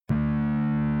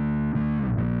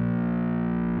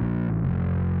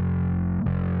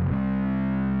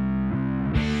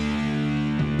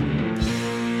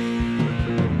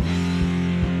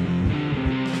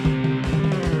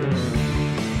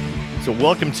So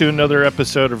welcome to another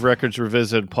episode of Records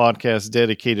Revisited, podcast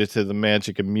dedicated to the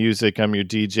magic of music. I'm your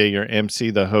DJ, your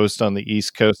MC, the host on the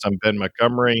East Coast. I'm Ben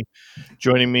Montgomery.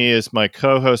 Joining me is my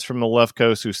co-host from the left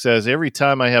coast who says every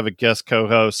time I have a guest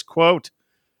co-host, quote,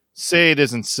 say it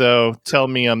isn't so. Tell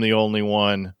me I'm the only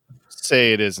one.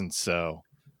 Say it isn't so.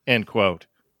 End quote.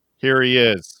 Here he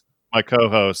is, my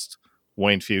co-host,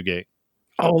 Wayne Fugate.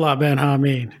 Hola, Ben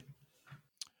Hameen.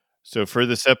 So for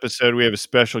this episode, we have a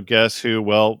special guest who,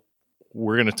 well,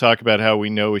 we're going to talk about how we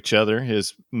know each other.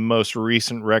 His most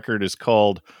recent record is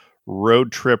called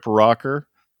Road Trip Rocker.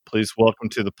 Please welcome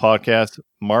to the podcast,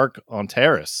 Mark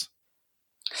Ontaris.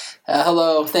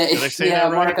 Hello. Did I say that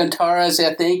right? Mark Ontaris.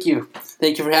 Yeah, thank you.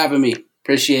 Thank you for having me.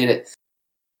 Appreciate it.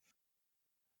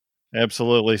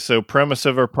 Absolutely. So premise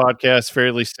of our podcast,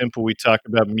 fairly simple. We talk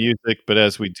about music, but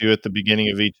as we do at the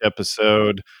beginning of each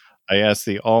episode, I ask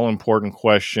the all-important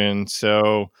question.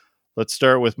 So let's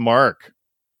start with Mark.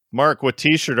 Mark, what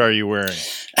T-shirt are you wearing?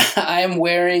 I am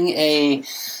wearing a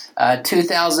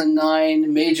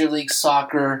 2009 Major League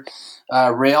Soccer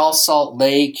Real Salt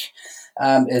Lake.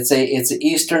 It's an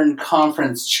Eastern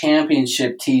Conference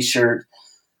Championship T-shirt.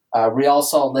 Real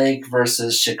Salt Lake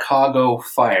versus Chicago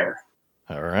Fire.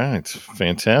 All right,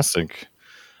 fantastic.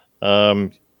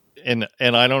 And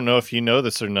I don't know if you know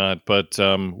this or not, but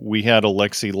we had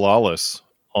Alexi Lawless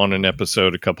on an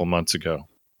episode a couple months ago.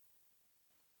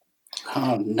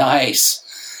 Oh,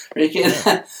 nice!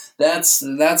 Yeah.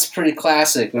 That's pretty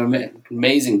classic.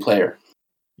 Amazing player.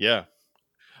 Yeah.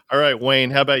 All right,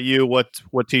 Wayne. How about you? What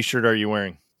T-shirt are you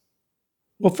wearing?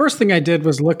 Well, first thing I did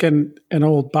was look in an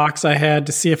old box I had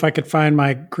to see if I could find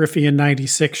my Griffey in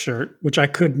 '96 shirt, which I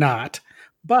could not.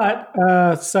 But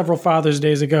several Father's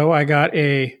Days ago, I got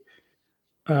a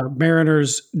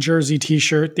Mariners jersey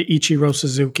T-shirt, the Ichiro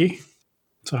Suzuki.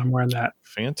 So I'm wearing that.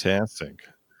 Fantastic.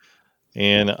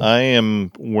 And I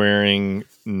am wearing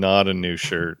not a new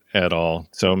shirt at all.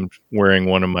 So I'm wearing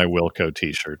one of my Wilco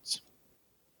T-shirts.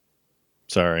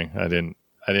 Sorry,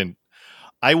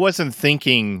 I wasn't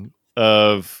thinking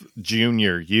of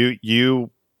Junior. You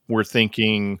were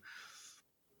thinking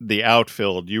the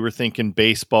outfield. You were thinking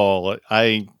baseball.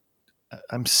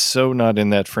 I'm so not in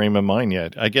that frame of mind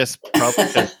yet. I guess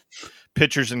probably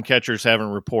pitchers and catchers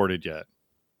haven't reported yet.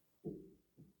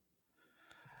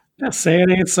 Yeah, say it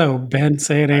ain't so, Ben.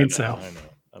 Say it ain't so. I know.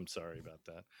 I'm sorry about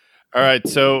that. All right.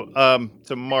 So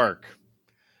Mark,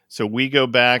 so we go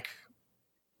back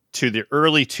to the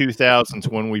early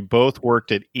 2000s when we both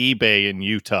worked at eBay in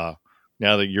Utah.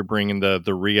 Now that you're bringing the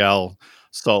Real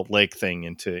Salt Lake thing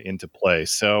into play.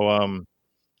 So,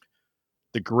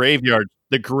 the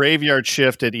graveyard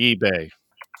shift at eBay.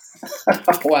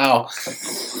 Wow.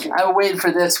 I waited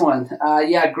for this one.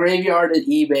 Graveyard at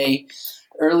eBay.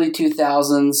 Early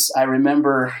 2000s, I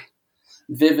remember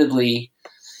vividly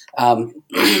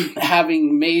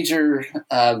having major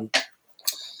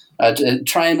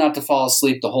trying not to fall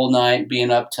asleep the whole night, being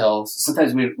up till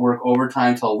sometimes we'd work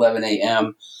overtime till 11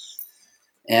 a.m.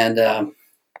 And it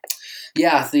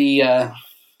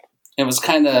was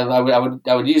kind of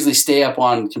I would usually stay up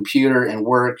on computer and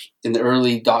work in the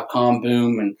early .com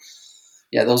boom, and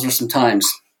yeah, those were some times.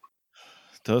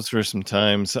 Those were some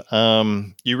times.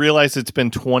 You realize it's been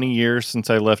 20 years since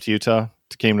I left Utah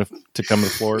to come to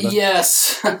Florida?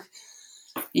 Yes.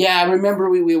 Yeah, I remember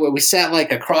we sat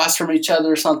like across from each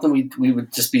other or something. We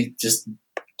would just be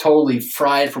totally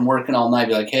fried from working all night.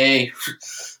 Be like, hey,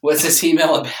 what's this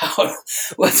email about?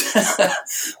 What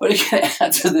are you going to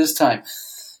answer this time?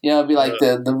 You know, it'd be like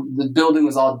the building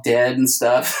was all dead and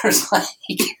stuff. There's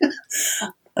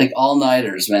like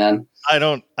all-nighters, man. I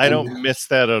don't miss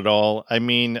that at all. I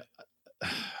mean,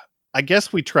 I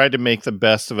guess we tried to make the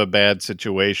best of a bad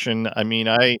situation. I mean,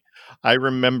 I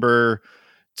remember,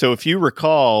 so if you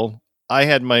recall, I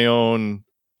had my own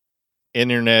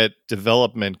internet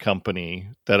development company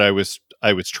that I was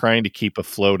trying to keep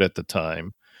afloat at the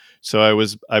time. So I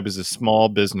was a small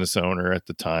business owner at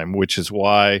the time, which is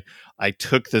why I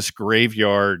took this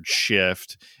graveyard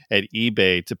shift at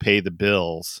eBay to pay the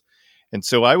bills. And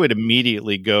so I would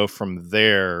immediately go from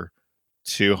there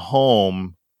to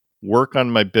home, work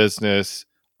on my business.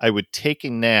 I would take a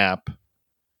nap,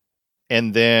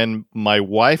 and then my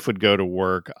wife would go to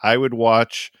work. I would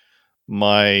watch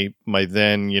my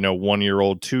then,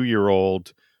 1-year-old,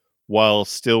 2-year-old while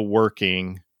still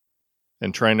working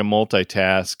and trying to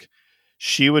multitask.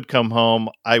 She would come home.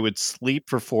 I would sleep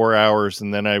for 4 hours,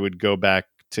 and then I would go back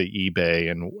to eBay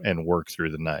and work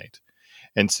through the night.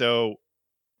 And so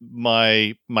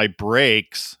my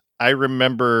breaks, I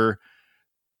remember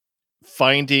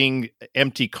finding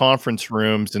empty conference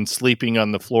rooms and sleeping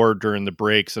on the floor during the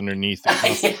breaks underneath the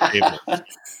conference table.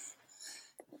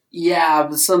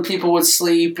 Yeah, some people would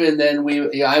sleep, and then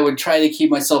I would try to keep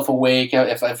myself awake.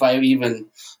 If I even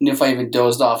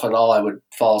dozed off at all, I would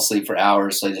fall asleep for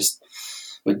hours. So I just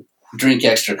would drink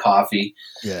extra coffee.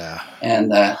 Yeah.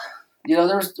 And we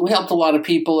helped a lot of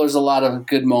people. There's a lot of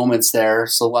good moments there,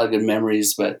 so a lot of good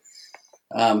memories. But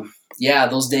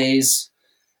those days.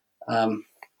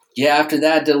 After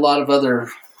that, did a lot of other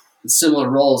similar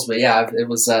roles. But yeah, it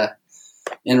was a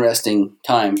interesting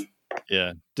time.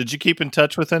 Yeah. Did you keep in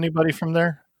touch with anybody from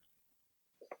there?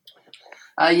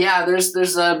 There's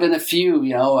been a few.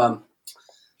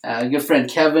 A good friend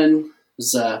Kevin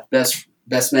was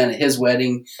best man at his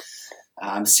wedding.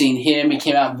 Seen him. He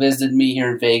came out and visited me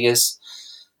here in Vegas.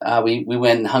 We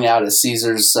went and hung out at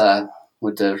Caesars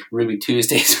with the Ruby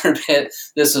Tuesdays for a bit.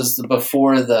 This was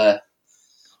before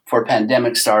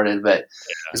pandemic started, but it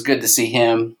was good to see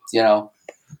him.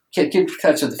 Keep in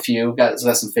touch with a few. Got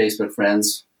some Facebook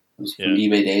friends from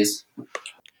eBay days.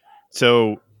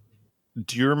 So,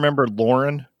 do you remember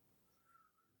Lauren?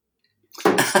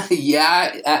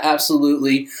 Yeah,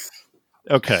 absolutely.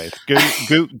 Okay,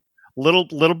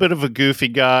 little bit of a goofy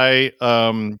guy.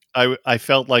 I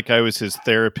felt like I was his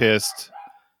therapist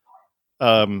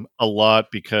a lot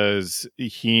because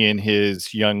he and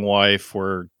his young wife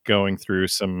were going through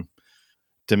some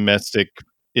domestic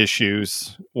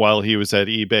issues while he was at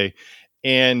eBay.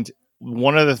 And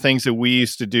one of the things that we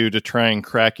used to do to try and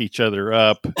crack each other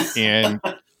up and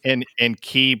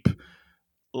keep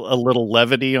a little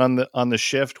levity on the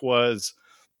shift was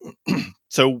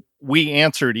so we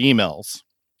answered emails,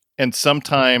 and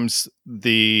sometimes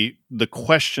the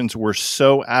questions were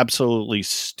so absolutely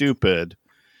stupid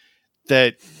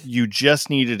that you just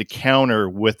needed to counter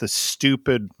with a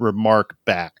stupid remark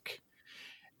back.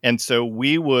 And so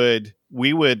we would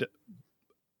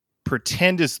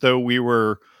pretend as though we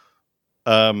were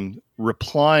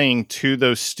replying to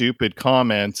those stupid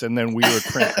comments, and then we would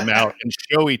print them out and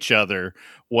show each other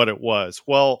what it was.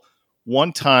 Well,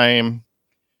 one time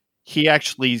he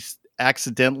actually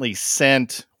accidentally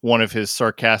sent one of his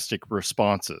sarcastic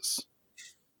responses.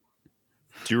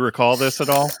 Do you recall this at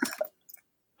all?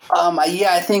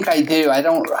 I think I do. I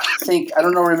don't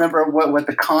remember what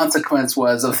the consequence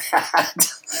was of that.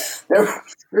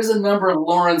 There's a number of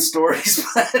Lauren stories.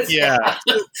 But yeah.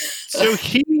 So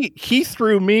he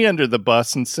threw me under the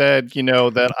bus and said,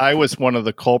 that I was one of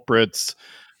the culprits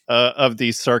of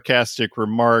these sarcastic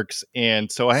remarks.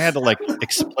 And so I had to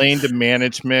explain to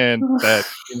management that,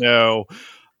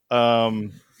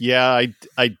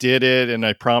 I did it and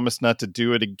I promised not to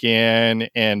do it again.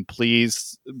 And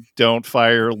please don't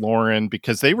fire Lauren,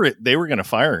 because they were going to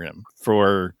fire him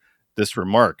for this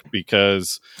remark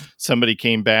because somebody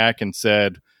came back and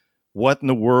said, what in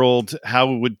the world?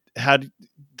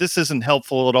 This isn't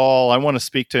helpful at all. I want to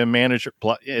speak to a manager.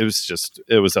 It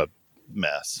was a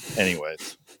mess.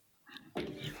 Anyways.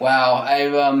 Wow.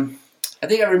 I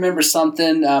think I remember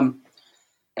something. I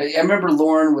remember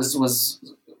Lauren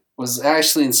was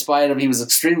actually, in spite of, he was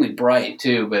extremely bright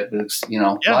too, but a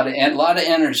lot of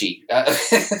energy, a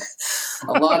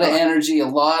lot of energy, a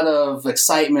lot of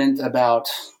excitement about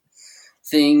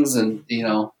things. And,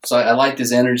 so I liked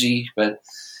his energy, but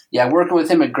yeah, working with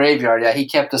him at Graveyard, he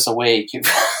kept us awake. He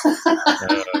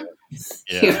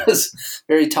was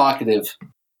very talkative.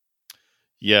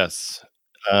 Yes.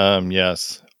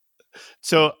 Yes.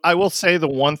 So I will say the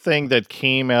one thing that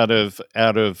came out of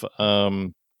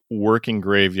working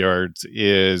graveyards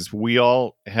is we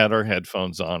all had our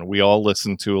headphones on. We all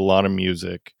listened to a lot of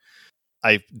music.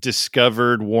 I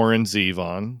discovered Warren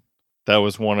Zevon. That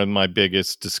was one of my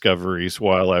biggest discoveries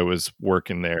while I was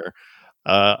working there.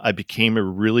 I became a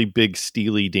really big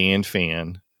Steely Dan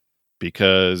fan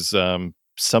because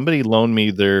somebody loaned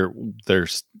me their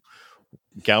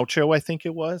Gaucho, I think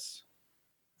it was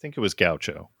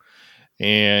Gaucho.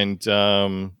 And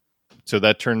so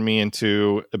that turned me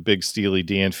into a big Steely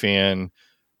Dan fan.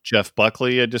 Jeff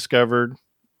Buckley I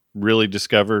really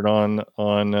discovered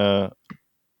on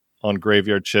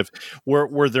Graveyard Shift.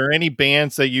 Were there any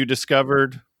bands that you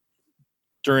discovered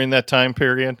during that time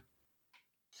period?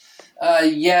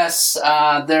 Yes,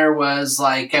 there was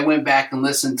I went back and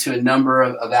listened to a number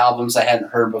of albums I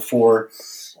hadn't heard before.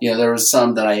 There was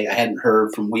some that I hadn't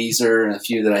heard from Weezer and a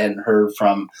few that I hadn't heard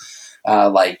from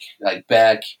like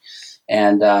Beck.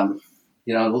 And,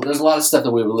 there's a lot of stuff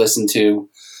that we would listen to,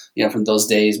 from those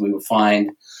days we would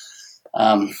find.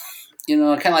 Kind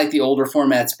of like the older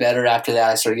formats better. After that,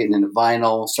 I started getting into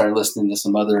vinyl, started listening to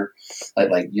some other,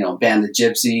 Band of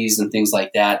Gypsies and things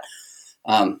like that.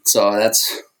 So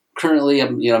that's currently,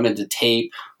 I'm into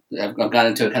tape. I've gone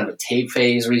into a kind of a tape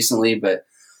phase recently, but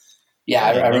yeah,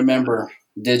 I remember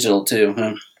digital too.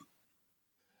 Huh?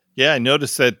 Yeah, I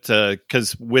noticed that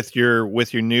because with your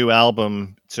new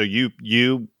album, so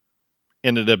you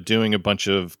ended up doing a bunch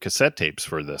of cassette tapes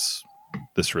for this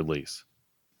release.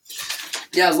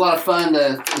 Yeah, it was a lot of fun.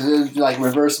 It was like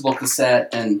reversible cassette,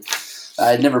 and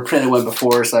I'd never printed one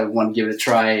before, so I wanted to give it a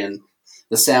try. And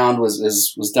the sound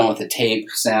was done with the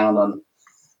tape sound on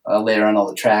later on all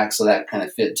the tracks, so that kind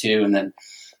of fit too. And then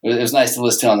it was nice to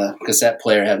listen to on the cassette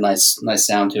player; it had nice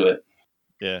sound to it.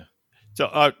 Yeah.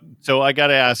 So I got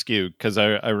to ask you, because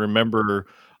I remember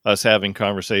us having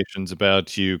conversations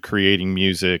about you creating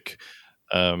music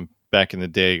back in the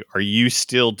day. Are you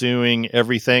still doing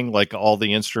everything? Like all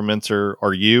the instruments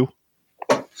are you?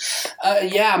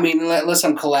 Yeah, I mean, unless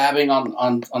I'm collabing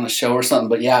on a show or something.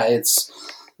 But yeah, it's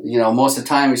most of the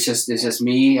time it's just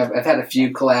me. I've had a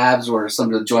few collabs where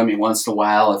somebody will join me once in a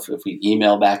while if we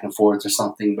email back and forth or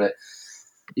something. But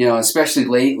especially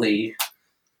lately.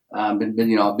 I've been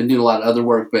doing a lot of other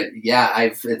work, but yeah,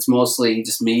 it's mostly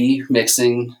just me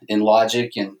mixing in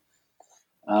Logic and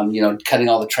cutting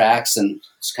all the tracks and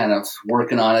just kind of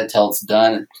working on it till it's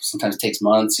done. It sometimes takes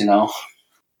months,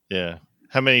 Yeah.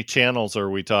 How many channels are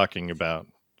we talking about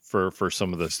for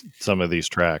some of these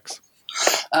tracks?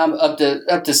 Up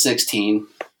to 16.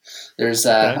 There's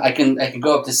Okay. I can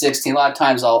go up to 16. A lot of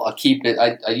times I'll keep it.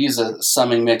 I use a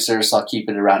summing mixer, so I'll keep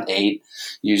it around 8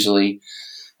 usually.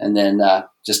 And then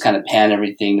just kind of pan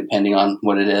everything depending on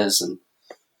what it is, and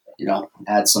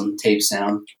add some tape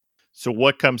sound. So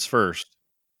what comes first,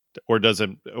 or does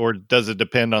it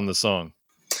depend on the song?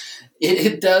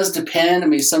 It does depend. I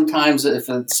mean, sometimes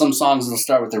some songs will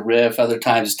start with a riff, other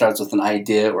times it starts with an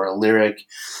idea or a lyric.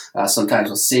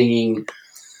 Sometimes with singing.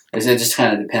 It just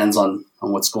kind of depends on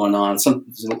what's going on. A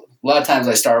lot of times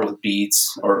I start with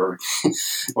beats or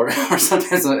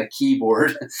sometimes a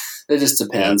keyboard. It just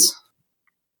depends.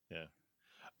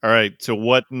 All right. So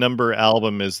what number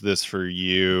album is this for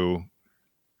you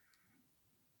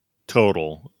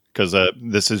total? Because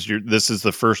this is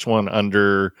the first one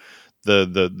under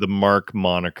the Mark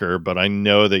moniker, but I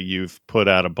know that you've put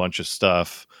out a bunch of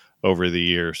stuff over the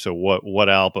years. So what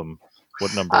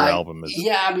number album is it?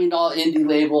 Yeah, I mean, all indie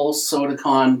labels,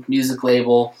 Sodacon music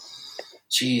label.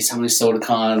 Jeez, how many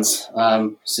Sodacons?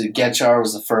 So Get Jar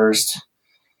was the first.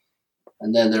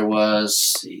 And then there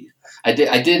was, I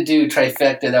did do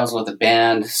Trifecta. That was with the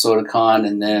band Sodacon,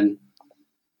 and then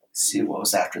let's see what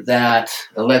was after that.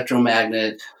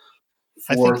 Electromagnet.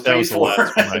 I think that was the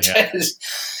last one I had.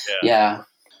 Yeah.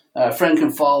 Friend Can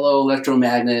Follow,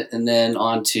 Electromagnet, and then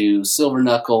on to Silver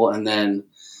Knuckle, and then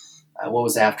what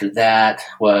was after that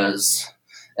was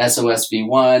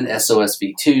SOSV1,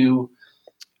 SOSV2.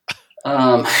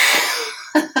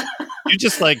 You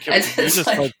just like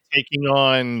taking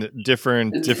on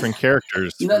different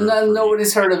characters.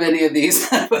 Nobody's heard of any of these,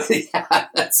 but yeah,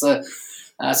 that's so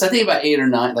I think about 8 or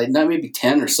 9, like not maybe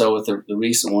 10 or so with the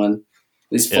recent one,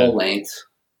 at least full length.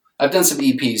 I've done some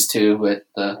EPs too, but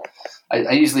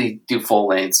I usually do full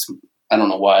lengths. I don't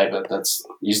know why, but that's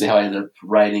usually how I end up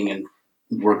writing and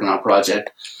working on a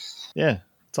project. Yeah,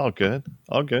 it's all good.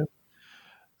 All good.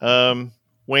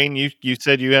 Wayne, you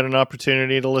said you had an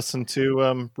opportunity to listen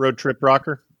to Road Trip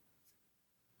Rocker?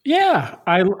 Yeah,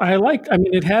 I liked. I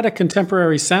mean, it had a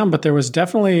contemporary sound, but there was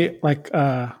definitely like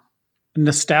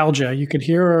nostalgia. You could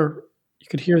hear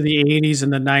the 80s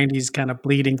and the 90s kind of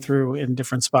bleeding through in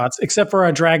different spots, except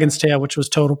for Dragon's Tail, which was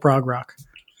total prog rock.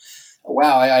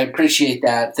 Wow, I appreciate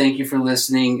that. Thank you for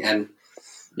listening, and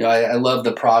I love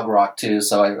the prog rock too,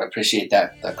 so I appreciate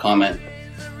that comment.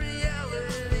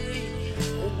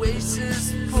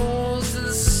 Oasis pulls to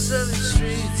the southern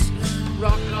streets,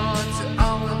 rock on to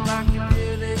all of my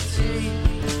community,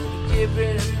 give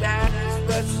it back as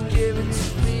much as give it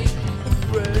to me.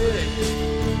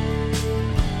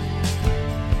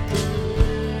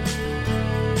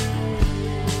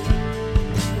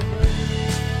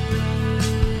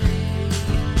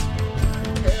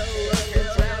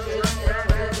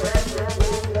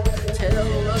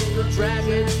 Tell of the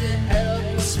dragon to hell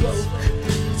the smoke.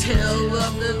 Tell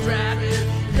of the dragon,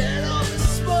 head on the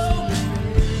smoke.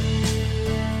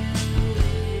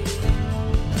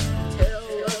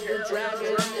 Tell of the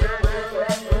dragon.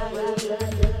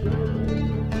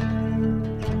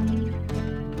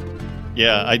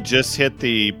 Yeah, I just hit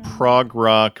the prog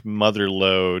rock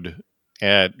motherlode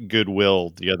at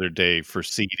Goodwill the other day for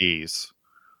CDs.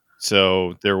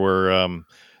 So there were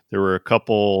a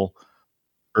couple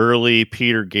early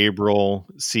Peter Gabriel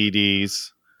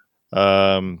CDs.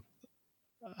 I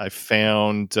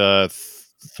found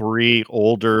 3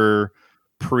 older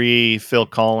pre Phil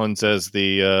Collins as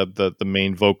the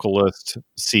main vocalist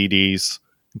CDs,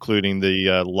 including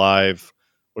the live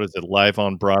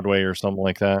on Broadway or something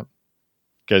like that.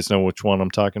 guys know which one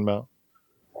I'm talking about?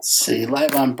 Let's see,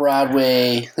 Live on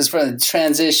Broadway. This is for the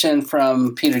transition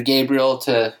from Peter Gabriel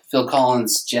to Phil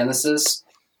Collins' Genesis.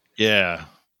 Yeah.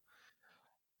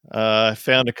 I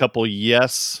found a couple early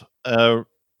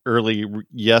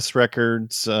Yes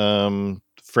records.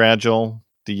 Fragile,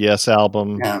 the Yes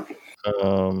album. Yeah.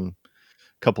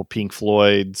 Couple Pink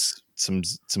Floyds, some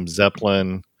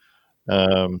Zeppelin.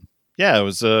 Yeah, it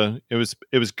was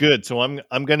good. So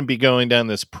I'm going to be going down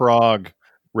this prog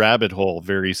rabbit hole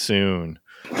very soon.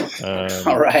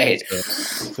 All right.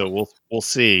 So we'll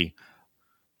see.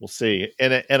 We'll see.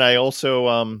 And I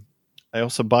also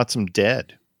bought some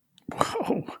Dead.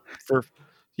 Whoa.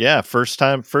 First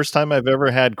time I've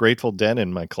ever had Grateful Dead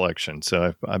in my collection.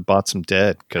 So I bought some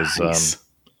Dead because Nice.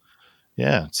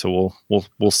 yeah. So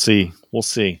we'll see. We'll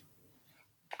see.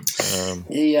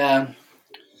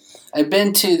 I've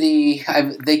been to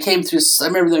they came through. I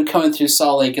remember them coming through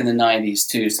Salt Lake in the '90s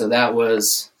too. So that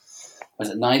was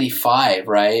it '95,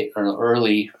 right, or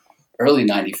early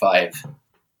 '95?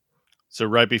 So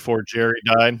right before Jerry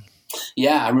died.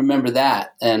 Yeah, I remember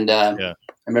that, and I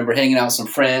remember hanging out with some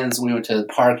friends. We went to the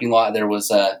parking lot. There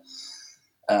was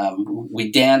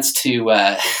we danced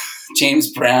to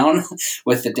James Brown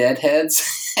with the Deadheads,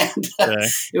 and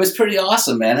it was pretty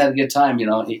awesome, man. Had a good time,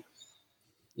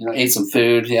 ate some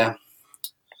food, yeah.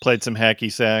 Played some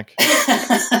hacky sack.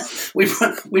 we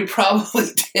probably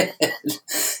did.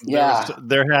 Yeah,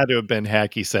 there had to have been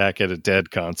hacky sack at a Dead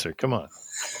concert. Come on.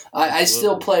 I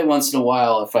still play once in a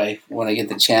while when I get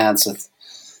the chance. With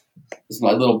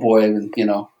my little boy,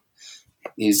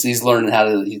 he's learning how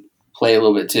to play a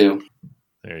little bit too.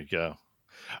 There you go.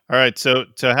 All right, so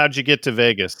how'd you get to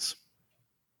Vegas?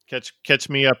 Catch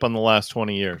me up on the last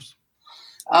 20 years.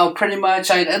 Oh, pretty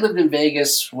much. I lived in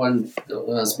Vegas when I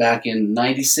was back in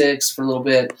 '96 for a little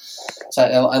bit. So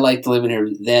I liked living here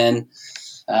then.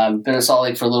 Been in Salt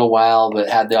Lake for a little while, but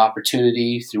had the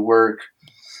opportunity through work.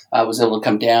 I was able to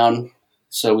come down.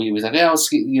 So we was like, yeah, let's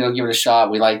give it a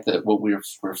shot. We liked what we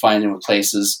were finding with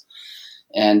places.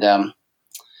 And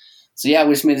so, yeah,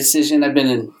 we just made a decision. I've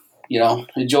been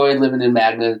enjoyed living in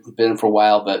Magna. Been in for a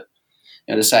while, but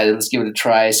decided let's give it a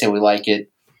try, see how we like it.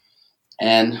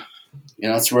 And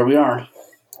that's where we are.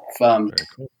 Very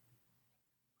cool.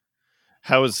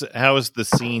 How is the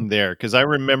scene there? Because I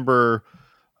remember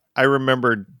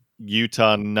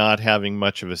Utah not having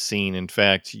much of a scene. In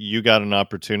fact, you got an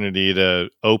opportunity to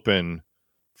open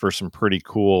for some pretty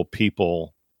cool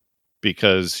people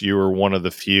because you were one of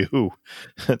the few,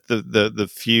 the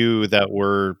few that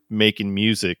were making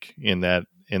music in that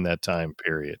time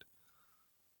period.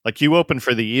 Like you opened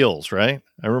for the Eels, right?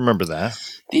 I remember that.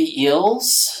 The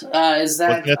Eels? Is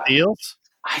that the Eels?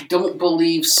 I don't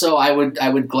believe so. I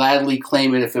would gladly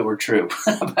claim it if it were true,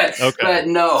 but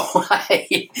no,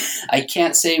 I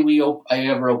can't say I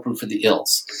ever opened for the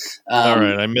Eels. All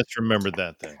right, I misremembered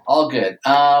that thing. All good.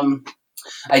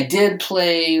 I did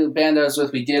play the band I was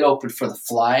with. We did open for the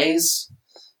Flies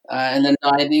in the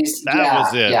 '90s. That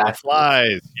was it. Yeah. The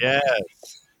Flies. Yes.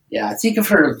 Yeah, I think I've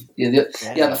heard of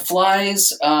the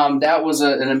Flies. That was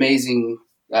an amazing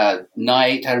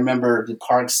night. I remember the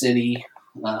Park City.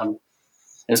 It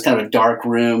was kind of a dark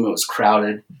room. It was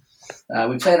crowded.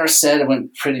 We played our set. It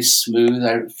went pretty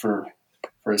smooth for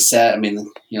a set. I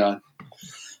mean,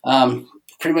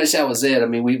 pretty much that was it. I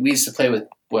mean, we used to play with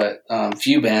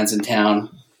few bands in town,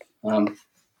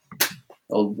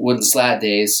 old Wooden Slat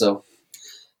days. So,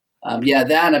 that,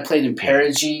 and I played in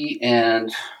Perigee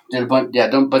and did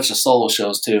a bunch of solo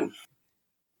shows too.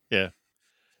 Yeah.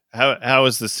 How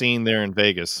is the scene there in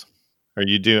Vegas? Are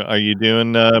you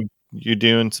doing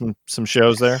some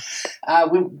shows there?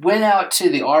 We went out to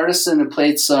the Artisan and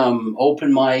played some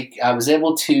open mic. I was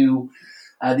able to.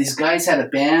 These guys had a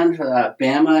band,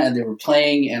 Bama, and they were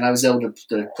playing, and I was able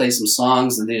to play some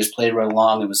songs, and they just played right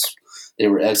along. They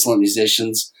were excellent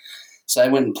musicians. So I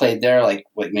went and played there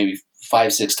maybe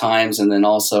 5-6 times, and then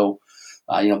also,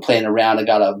 playing around. I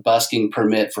got a busking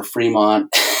permit for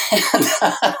Fremont, and,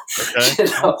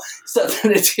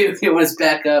 something to do. It was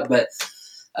back up, but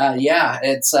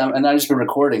it's and I've just been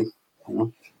recording.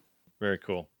 Very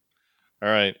cool. All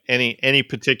right. Any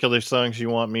particular songs you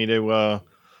want me to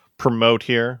promote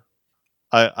here?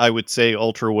 I would say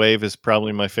Ultra Wave is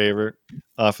probably my favorite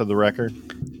off of the record.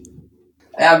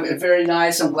 Very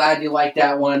nice. I'm glad you like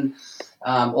that one.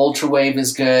 Ultra Wave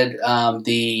is good.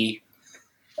 The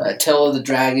Tail of the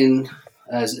Dragon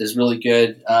is really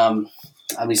good.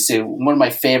 Let me see. One of my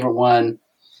favorite one.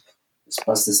 Let's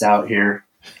bust this out here.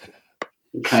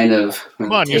 Kind of.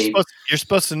 Come on, you're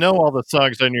supposed to know all the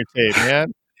songs on your tape,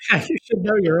 man. You should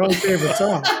know your own favorite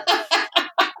song.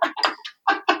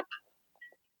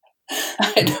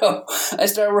 I know. I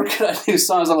started working on new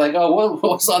songs. I'm like, oh, what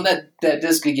was on that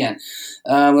disc again?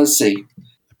 Let's see.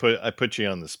 I put you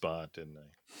on the spot, didn't I?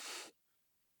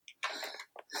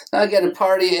 I get a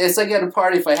party. It's like at a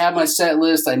party. If I have my set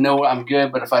list, I know I'm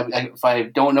good. But if I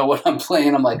don't know what I'm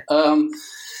playing, I'm like,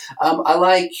 I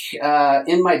like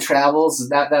In My Travels.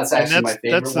 That's actually my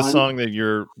favorite. That's the one. song that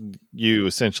you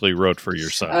essentially wrote for your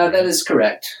son. Right? That is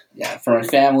correct. Yeah, for my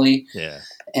family. Yeah,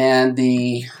 and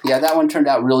that one turned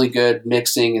out really good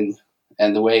mixing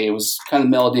and the way it was kind of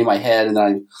melody in my head, and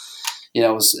I,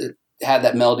 it had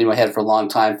that melody in my head for a long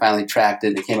time. Finally tracked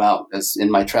it. It came out as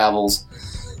In My Travels.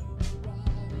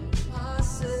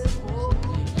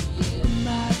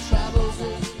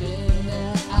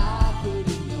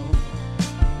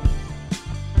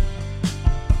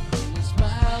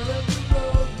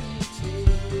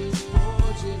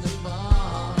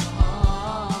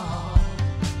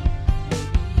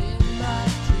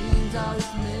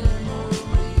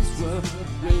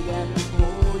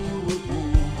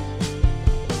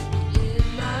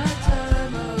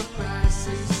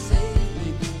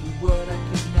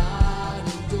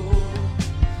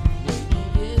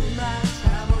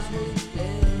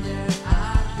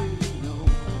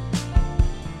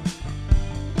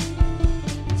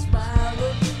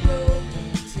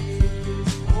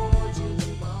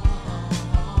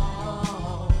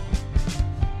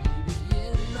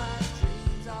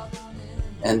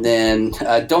 And then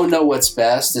Don't Know What's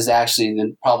Best is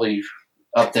actually probably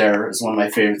up there as one of my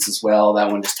favorites as well. That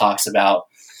one just talks about,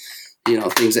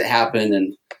 things that happen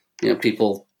and,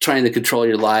 people trying to control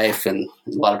your life and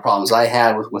a lot of problems I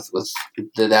had with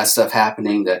that stuff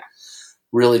happening. That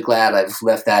really glad I've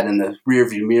left that in the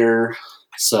rearview mirror.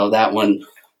 So that one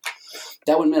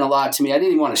meant a lot to me. I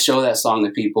didn't even want to show that song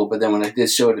to people, but then when I did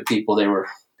show it to people, they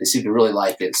seemed to really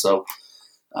like it. So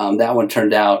that one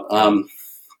turned out.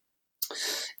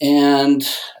 And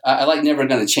I like Never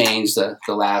Gonna Change, the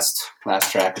last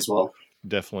track as well.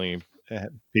 Definitely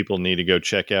people need to go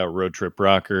check out Road Trip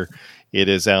Rocker. It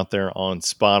is out there on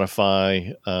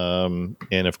Spotify.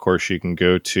 And of course you can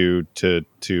go to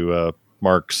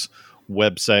Mark's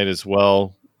website as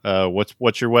well.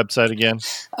 What's your website again?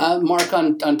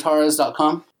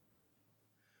 MarkOntaras.com.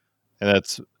 And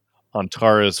that's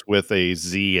Antares with a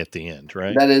Z at the end,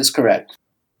 right? That is correct.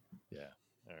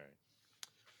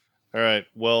 All right.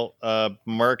 Well,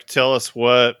 Mark, tell us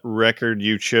what record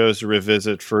you chose to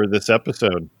revisit for this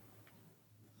episode.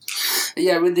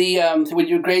 Yeah, when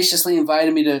you graciously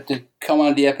invited me to come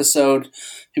on the episode a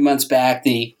few months back,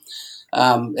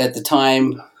 at the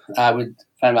time I would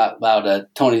find out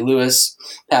about Tony Lewis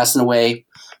passing away,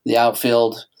 the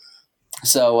outfield.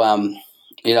 So I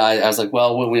was like,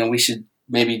 well, we should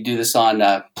maybe do this on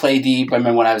Play Deep. I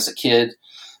remember when I was a kid,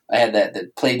 I had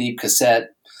that Play Deep cassette.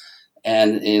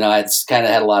 And, it's kind of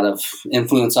had a lot of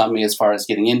influence on me as far as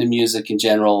getting into music in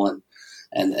general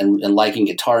and liking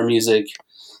guitar music.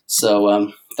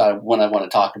 So thought one I want to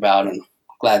talk about, and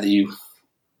glad that you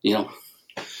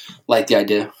like the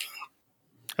idea.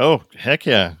 Oh, heck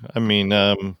yeah. I mean,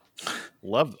 I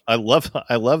love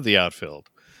the outfield.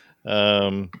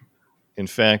 In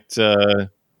fact,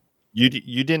 you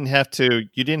didn't have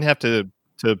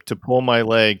to pull my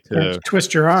leg to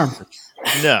twist your arm.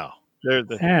 No. There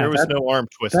was no arm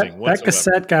twisting. That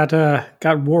cassette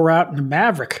got wore out in the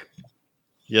Maverick.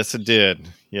 Yes, it did.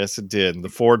 The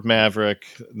Ford Maverick.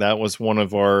 That was one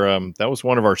of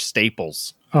our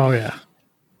staples. Oh yeah.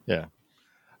 Yeah.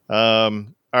 All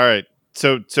right.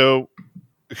 So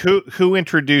who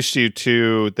introduced you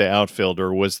to the outfield,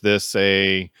 or was this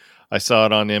I saw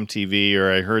it on MTV,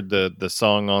 or I heard the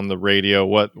song on the radio?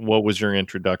 What was your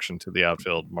introduction to the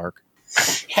outfield, Mark?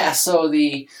 Yeah. So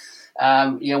we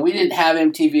didn't have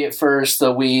MTV at first.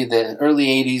 So the early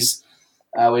 80s,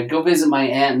 we'd go visit my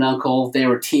aunt and uncle. They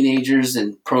were teenagers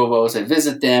in Provo. I'd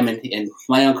visit them, and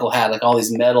my uncle had like all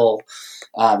these metal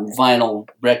vinyl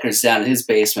records down in his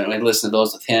basement. We'd listen to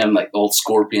those with him, like old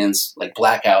Scorpions, like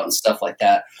Blackout and stuff like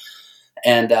that.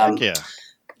 And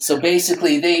so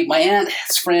basically my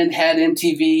aunt's friend had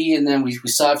MTV, and then we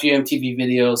saw a few MTV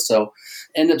videos. So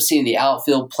ended up seeing the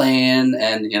outfield playing,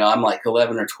 and I'm like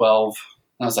 11 or 12.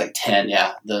 I was like 10,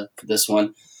 for this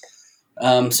one.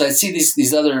 So I'd see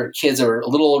these other kids that were a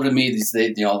little older than me,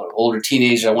 older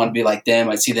teenagers. I wanted to be like them.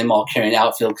 I'd see them all carrying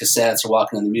outfield cassettes or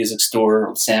walking in the music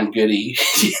store, Sam Goody,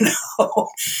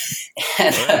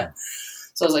 And,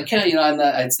 so I was like, hey,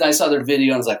 I saw their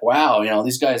video and I was like, wow,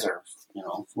 these guys are,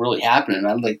 really happening.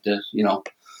 I'd like to,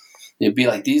 be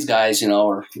like these guys,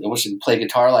 or I wish I could play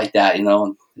guitar like that, And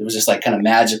it was just like kind of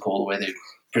magical the way they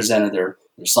presented their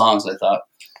songs, I thought.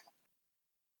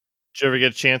 Did you ever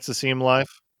get a chance to see him live?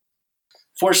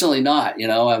 Fortunately not,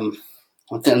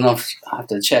 I don't know if I have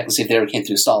to check and see if they ever came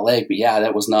through Salt Lake, but yeah,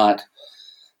 that was not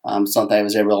something I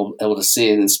was ever able to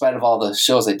see. And in spite of all the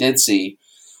shows I did see,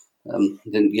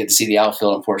 didn't get to see the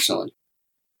outfield, unfortunately.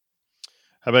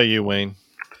 How about you, Wayne?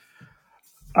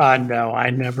 No, I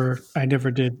never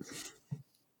did.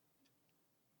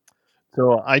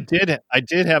 So I did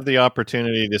have the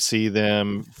opportunity to see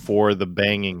them for the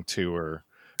Banging tour.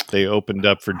 They opened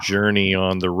up for Journey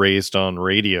on the Raised on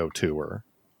Radio tour.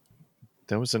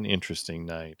 That was an interesting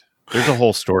night. There's a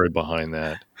whole story behind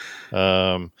that.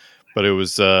 But it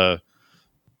was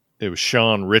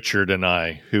Sean, Richard, and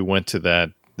I who went to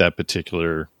that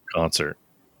particular concert.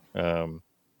 And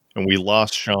we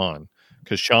lost Sean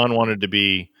because Sean wanted to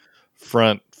be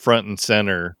front and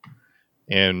center,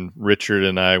 and Richard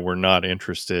and I were not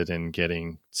interested in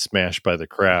getting smashed by the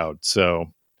crowd.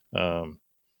 So,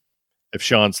 if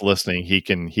Sean's listening, he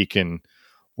can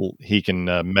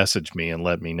message me and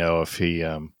let me know if he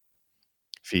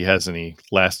has any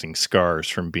lasting scars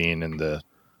from being in the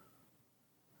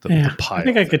pile. I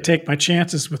think I could take my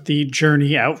chances with the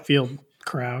Journey outfield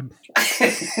crowd.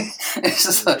 It's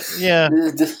just like, Yeah.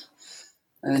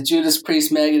 And Judas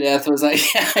Priest Megadeth was like,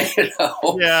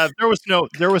 Yeah, there was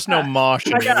no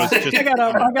moshing. I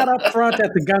got up front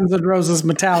at the Guns N' Roses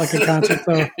Metallica concert,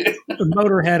 so the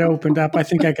Motorhead opened up. I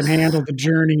think I can handle the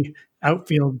Journey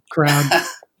outfield crowd.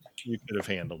 You could have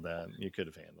handled that.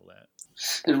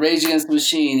 The Rage Against the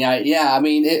Machine. Yeah. I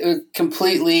mean, it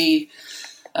completely.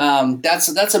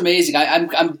 That's amazing.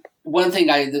 I'm one thing.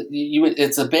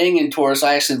 It's a banging tour, so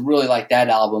I actually really like that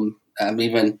album.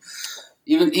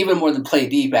 Even more than Play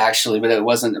Deep, actually, but it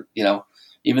wasn't,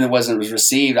 even it wasn't was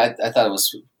received. I thought it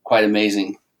was quite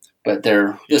amazing. But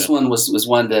this one was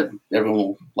one that everyone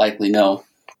will likely know.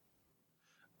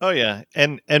 Oh yeah,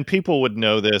 and people would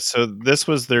know this. So this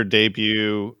was their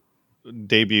debut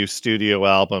studio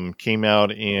album. Came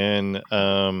out in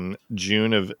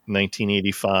June of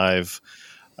 1985.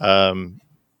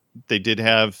 They did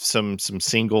have some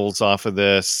singles off of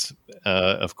this.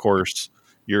 Of course,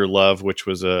 Your Love, which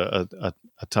was a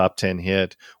top 10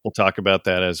 hit. We'll talk about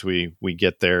that as we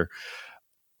get there.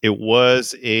 It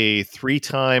was a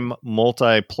 3-time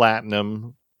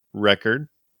multi-platinum record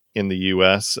in the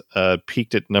U.S.,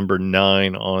 peaked at number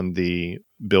 9 on the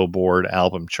Billboard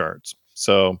album charts.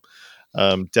 So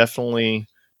definitely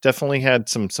had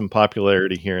some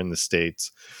popularity here in the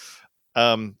States.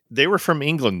 They were from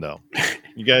England, though.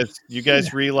 You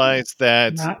guys realize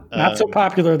that not so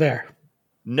popular there.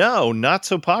 No, not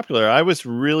so popular. I was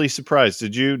really surprised.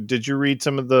 Did you read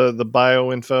some of the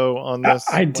bio info on this?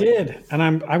 I did,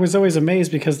 and I was always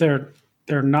amazed because they're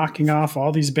knocking off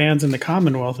all these bands in the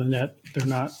Commonwealth, and yet they're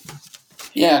not.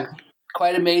 Yeah,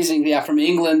 quite amazing. Yeah, from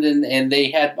England, and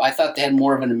I thought they had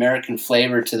more of an American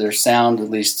flavor to their sound, at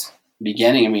least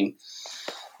beginning. I mean,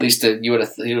 at least you would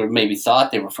have maybe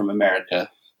thought they were from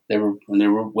America. They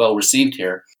were well received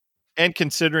here. And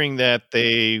considering that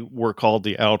they were called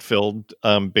the outfield,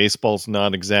 baseball's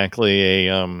not exactly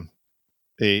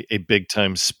a big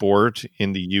time sport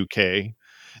in the UK.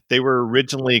 They were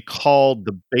originally called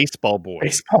the Baseball Boys.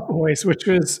 Baseball Boys, which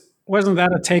wasn't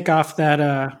that a takeoff that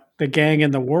the Gang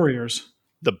and the Warriors?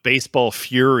 The Baseball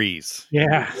Furies.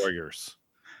 Yeah. Warriors.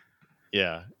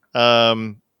 Yeah.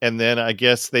 And then I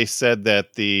guess they said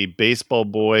that the Baseball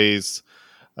Boys,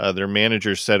 their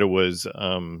manager said it was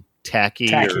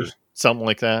tacky. Or something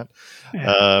like that.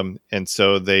 Yeah. And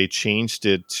so they changed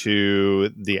it to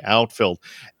the outfield.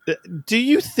 Do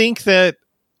you think the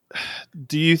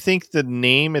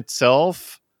name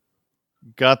itself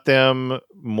got them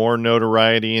more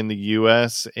notoriety in the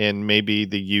US and maybe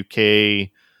the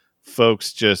UK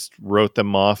folks just wrote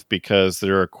them off because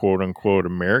they're a quote unquote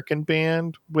American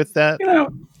band with that?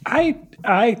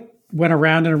 I went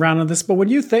around and around on this, but when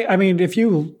you think, I mean, if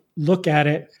you look at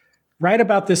it right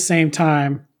about this same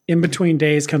time, In Between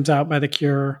Days comes out by The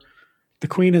Cure. The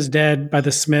Queen is Dead by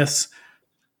the Smiths.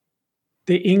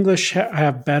 The English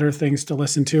have better things to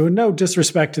listen to. And no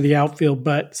disrespect to the outfield,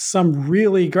 but some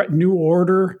really great New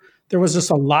Order. There was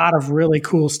just a lot of really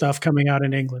cool stuff coming out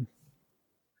in England.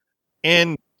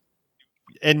 And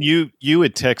you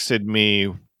had texted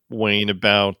me, Wayne,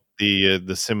 about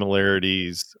the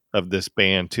similarities of this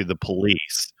band to the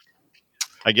Police.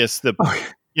 I guess and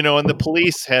the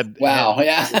Police had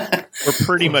were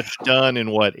pretty much done in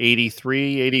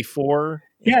 83, 84?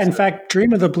 Yeah, in fact,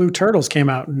 Dream of the Blue Turtles came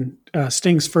out, and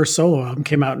Sting's first solo album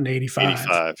came out in 85.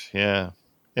 85,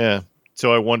 yeah.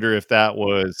 So I wonder if that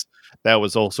was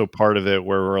also part of it,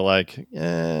 where we're like,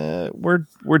 we're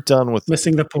done with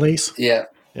missing the Police. Yeah,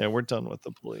 we're done with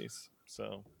the Police.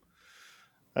 So,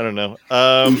 I don't know.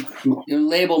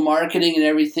 Label marketing and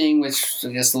everything, which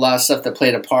I guess a lot of stuff that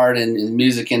played a part in the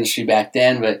music industry back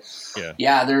then. But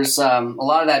yeah, there's a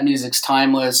lot of that music's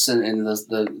timeless, and a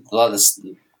lot of this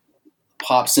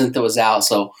pop synth that was out.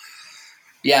 So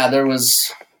yeah, there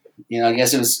was, I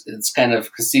guess it's kind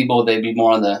of conceivable they'd be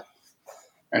more on the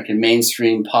American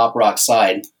mainstream pop rock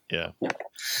side. Yeah.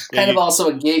 Kind of also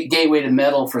a gateway to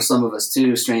metal for some of us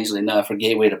too, strangely enough, or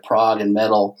gateway to prog and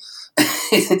metal.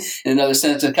 In another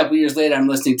sense, a couple years later, I'm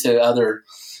listening to other,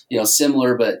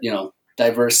 similar but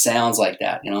diverse sounds like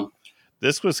that.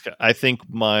 This was, I think,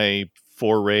 my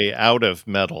foray out of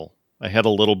metal. I had a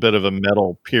little bit of a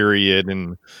metal period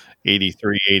in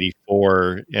 83,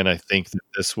 84, and I think that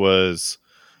this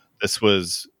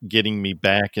was getting me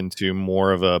back into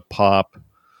more of a pop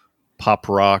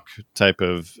rock type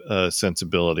of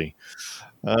sensibility.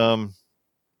 All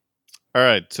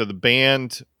right, so the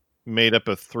band made up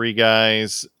of 3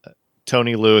 guys.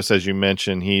 Tony Lewis, as you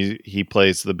mentioned, he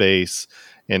plays the bass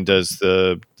and does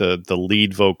the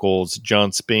lead vocals.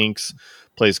 John Spinks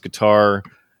plays guitar.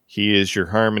 He is your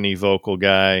harmony vocal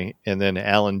guy, and then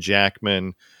Alan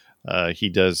Jackman, he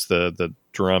does the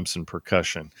drums and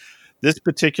percussion. This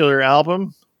particular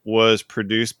album was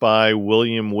produced by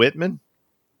William Whitman.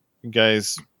 You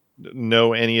guys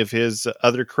know any of his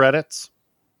other credits?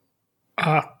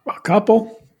 A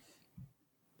couple.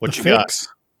 What you got?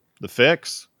 The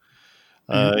Fix.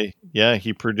 Yeah,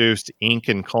 he produced Ink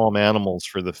and Calm Animals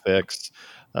for The Fix.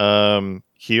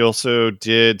 He also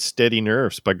did Steady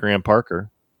Nerves by Graham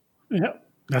Parker. Yeah,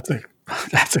 that's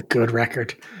a good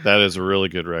record. That is a really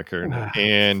good record.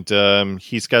 And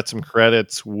he's got some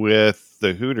credits with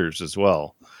the Hooters as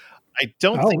well.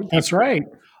 That's right.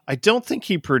 I don't think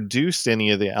he produced any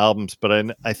of the albums,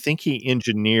 but I think he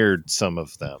engineered some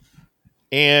of them.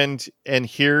 And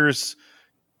here's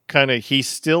kind of, he's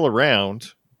still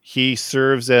around. He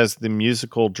serves as the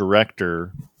musical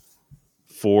director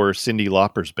for Cyndi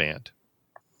Lauper's band.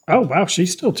 Oh, wow. She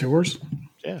still tours.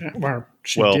 Yeah. Well,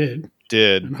 she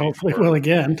did. And hopefully will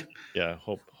again. Yeah,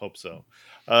 hope so.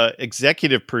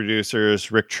 Executive producer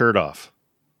is Rick Chertoff.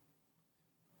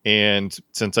 And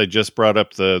since I just brought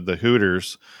up the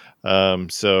Hooters,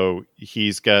 so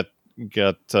he's got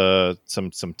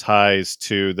some ties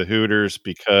to the Hooters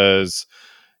because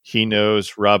he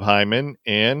knows Rob Hyman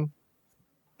and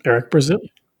Eric Bazilian.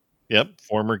 Yep,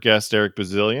 former guest Eric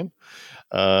Bazilian.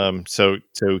 So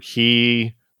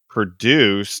he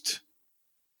produced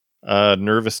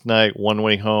Nervous Night, One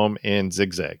Way Home, and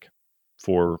Zigzag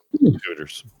for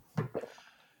Hooters.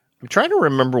 I'm trying to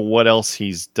remember what else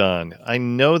he's done. I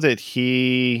know that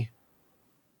he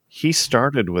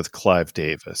started with Clive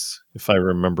Davis, if I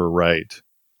remember right,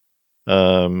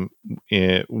 with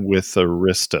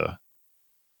Arista.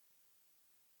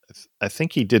 I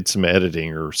think he did some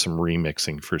editing or some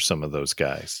remixing for some of those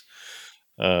guys.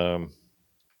 I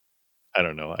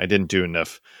don't know. I didn't do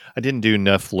enough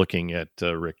looking at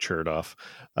Rick Chertoff.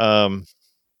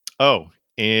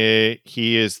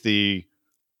 He is the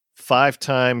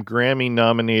 5-time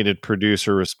Grammy-nominated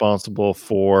producer responsible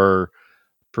for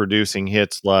producing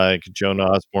hits like Joan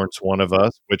Osborne's "One of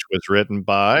Us," which was written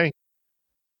by.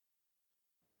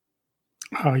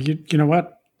 Oh, you know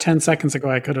what? 10 seconds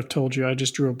ago, I could have told you. I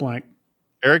just drew a blank.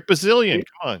 Eric Bazilian.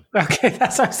 Come on. Okay,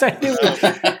 that's what I said.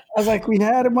 I was like, we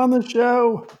had him on the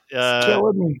show. It's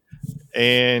killing me.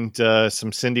 And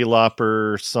some Cyndi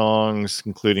Lauper songs,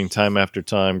 including "Time After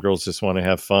Time," "Girls Just Want to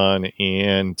Have Fun,"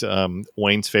 and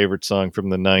Wayne's favorite song from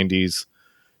the 90s,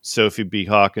 Sophie B.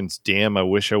 Hawkins' "Damn, I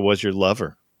Wish I Was Your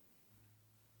Lover."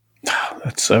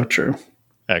 That's so true.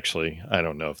 Actually, I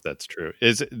don't know if that's true.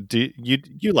 Do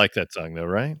you like that song though,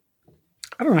 right?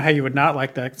 I don't know how you would not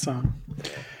like that song.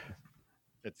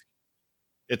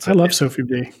 I love Sophie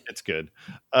B. It's good.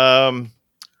 All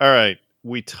right.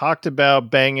 We talked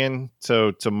about Bangin'. So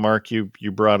to Mark, you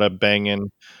brought up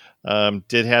Bangin'.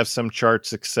 Did have some chart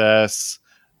success.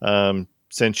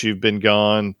 Since You've Been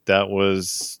Gone, that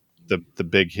was the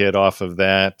big hit off of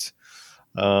that.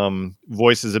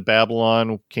 Voices of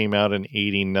Babylon came out in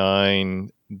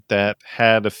 89. That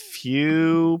had a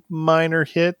few minor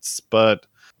hits, but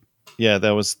yeah,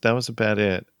 that was about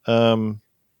it.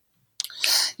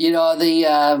 It's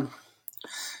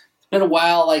been a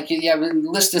while. I've been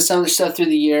listening to some of the stuff through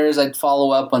the years. I'd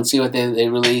follow up and see what they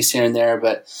release here and there.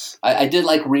 But I did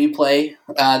like Replay.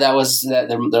 That was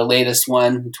their latest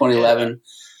one, 2011.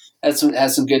 Yeah.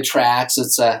 Has some good tracks.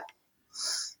 It's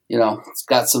it's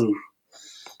got some,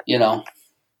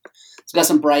 it's got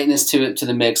some brightness to it, to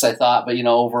the mix, I thought. But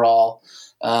overall,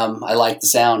 I like the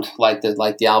sound, like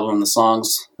the album and the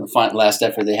songs. The last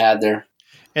effort they had there.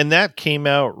 And that came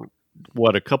out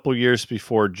a couple years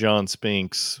before John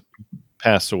Spinks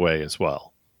passed away as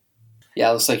well. Yeah,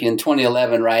 it looks like in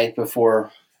 2011, right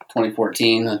before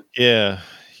 2014. Yeah,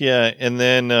 and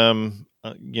then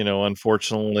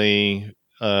unfortunately,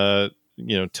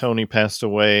 Tony passed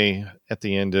away at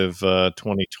the end of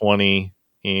 2020,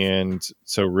 and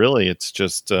so really it's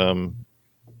just the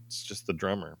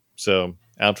drummer. So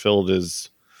outfield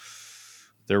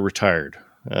they're retired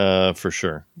for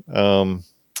sure. All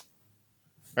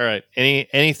right.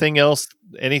 Anything else?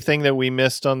 Anything that we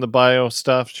missed on the bio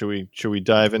stuff? Should we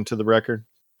dive into the record?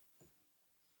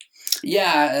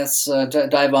 Yeah, let's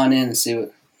dive on in and see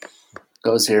what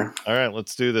goes here. All right,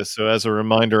 let's do this. So as a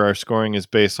reminder, our scoring is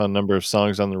based on number of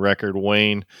songs on the record.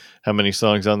 Wayne, how many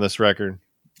songs on this record?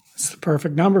 It's the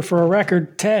perfect number for a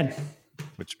record, 10.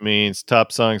 Which means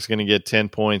top song is going to get 10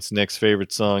 points. Next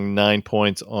favorite song, 9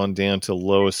 points, on down to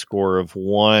lowest score of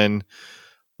 1.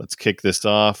 Let's kick this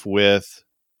off with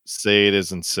Say It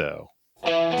Isn't So.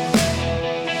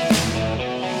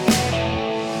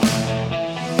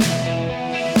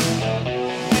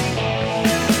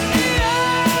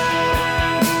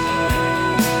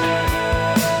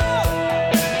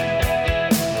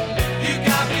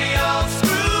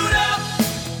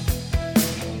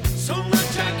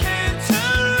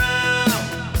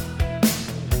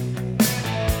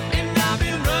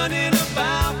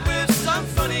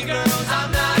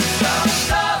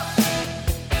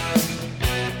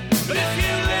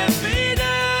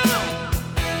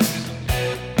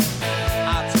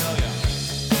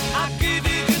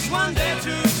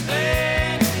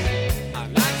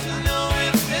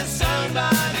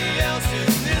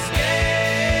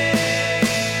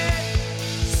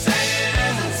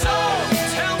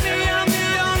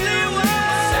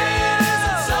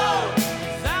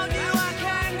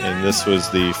 This was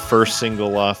the first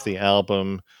single off the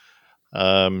album.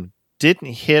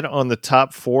 Didn't hit on the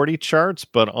top 40 charts,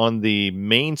 but on the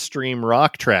mainstream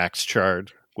rock tracks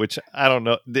chart, which I don't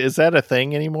know. Is that a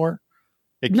thing anymore?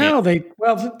 No,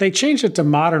 they changed it to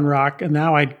modern rock, and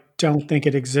now I don't think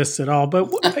it exists at all. But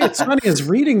it's funny is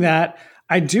reading that,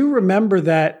 I do remember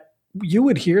that you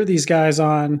would hear these guys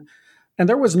on, and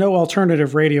there was no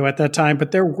alternative radio at that time,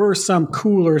 but there were some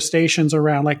cooler stations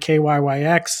around like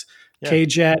KYYX,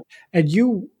 KJet, and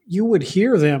you would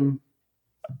hear them.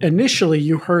 Initially,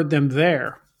 you heard them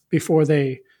there before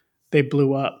they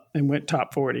blew up and went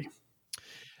top 40.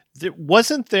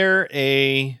 Wasn't there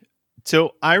a...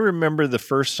 So I remember the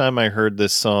first time I heard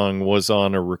this song was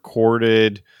on a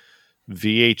recorded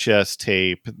VHS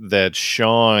tape that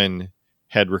Sean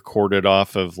had recorded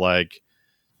off of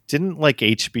didn't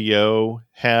HBO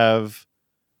have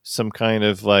some kind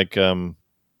of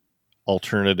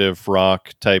alternative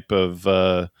rock type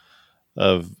of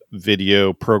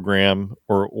video program,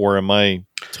 or am I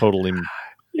totally?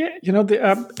 Yeah,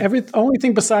 the only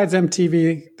thing besides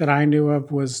MTV that I knew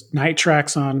of was Night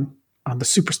Tracks on the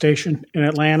Superstation in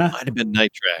Atlanta. Might have been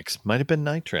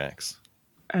Night Tracks.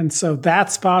 And so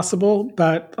that's possible.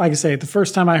 But like I say, the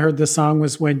first time I heard this song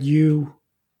was when you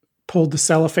pulled the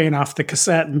cellophane off the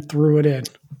cassette and threw it in.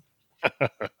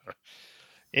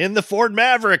 In the Ford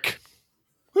Maverick.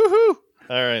 Woohoo!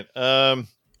 All right.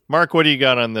 Mark, what do you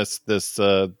got on this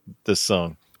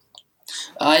song?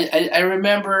 I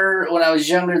remember when I was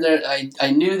younger that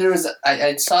I knew there was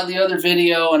I saw the other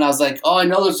video and I was like, oh, I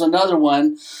know there's another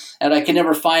one, and I could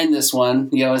never find this one.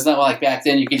 It's not like back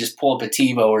then you could just pull up a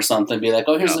TiVo or something and be like,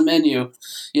 oh, here's the menu.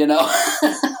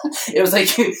 It was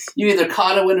like you either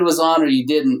caught it when it was on or you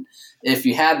didn't if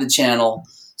you had the channel.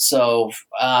 So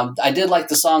I did like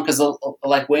the song because,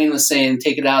 like Wayne was saying,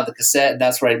 take it out of the cassette.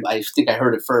 That's where I think I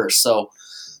heard it first. So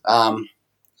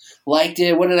liked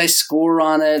it. What did I score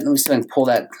on it? Let me see if I can pull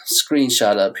that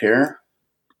screenshot up here.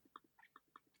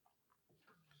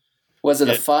 Was it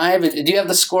a 5? Do you have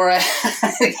the score? I'm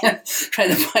trying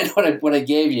to find what I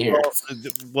gave you here.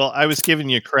 Well, I was giving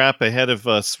you crap ahead of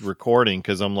us recording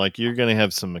because I'm like, you're going to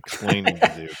have some explaining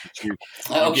to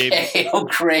do.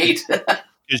 Great.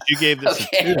 Because you gave this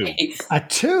a 2. A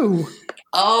 2?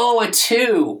 Oh, a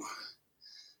 2.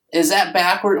 Is that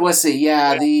backward? Let's see.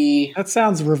 Yeah, that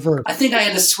sounds reversed. I think I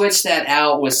had to switch that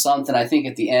out with something. I think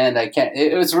at the end I can't.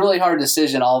 It was a really hard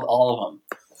decision. All of them.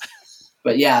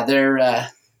 But yeah, they're.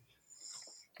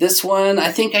 This one,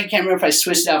 I think I can't remember if I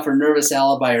switched it out for Nervous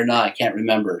Alibi or not. I can't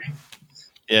remember.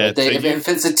 Yeah, if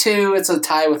it's a 2, it's a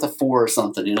tie with a 4 or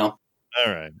something. All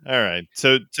right.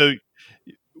 So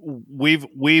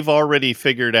we've already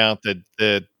figured out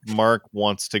that Mark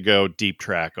wants to go deep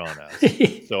track on us.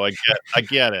 So I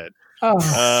get it.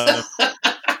 Oh.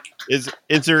 Is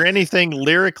there anything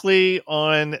lyrically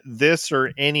on this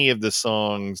or any of the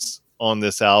songs on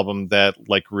this album that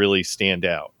really stand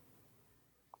out?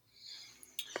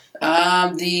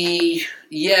 I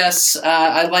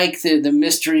like the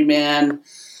Mystery Man.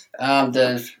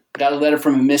 The Got a Letter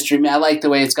from a Mystery Man. I like the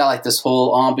way it's got like this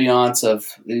whole ambiance of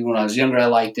when I was younger. I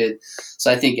liked it,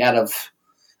 so I think I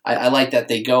like that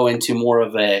they go into more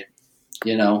of a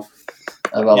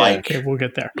okay, we'll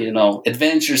get there.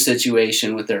 Adventure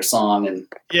situation with their song and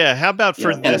how about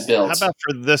for this? How about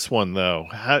for this one though?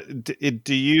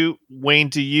 Do you, Wayne?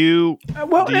 Do you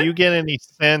get any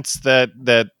sense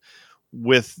that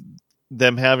with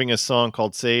them having a song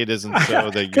called "Say It Isn't So"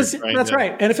 that because that's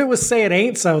right. And if it was "Say It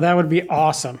Ain't So," that would be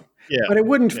awesome. Yeah, but it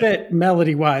wouldn't fit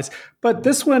melody wise. But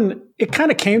this one, it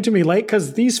kind of came to me late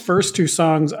because these first two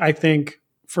songs, I think,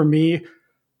 for me,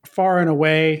 far and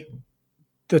away,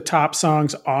 the top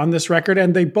songs on this record,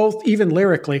 and they both, even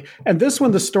lyrically. And this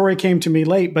one, the story came to me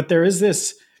late, but there is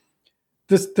this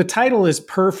the title is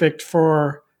perfect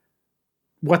for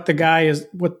what the guy is,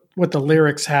 what the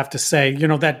lyrics have to say.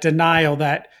 That denial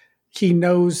that he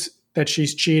knows that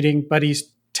she's cheating, but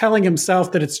he's telling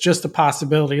himself that it's just a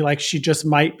possibility, like she just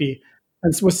might be.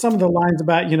 And so with some of the lines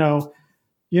about,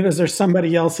 is there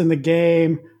somebody else in the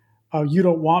game? You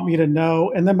don't want me to know.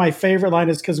 And then my favorite line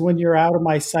is, because when you're out of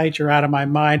my sight, you're out of my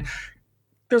mind.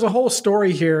 There's a whole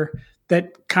story here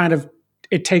that kind of,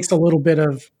 it takes a little bit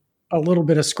of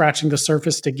scratching the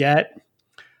surface to get.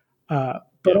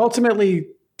 But ultimately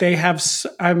they have,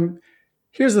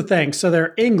 here's the thing. So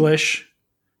they're English,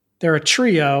 they're a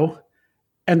trio,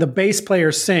 and the bass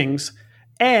player sings,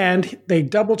 and they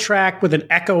double track with an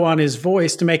echo on his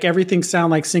voice to make everything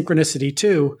sound like Synchronicity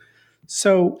too.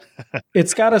 So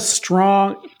it's got a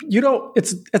strong,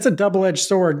 it's a double-edged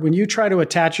sword. When you try to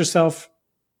attach yourself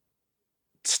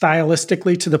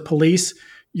stylistically to the Police,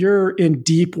 you're in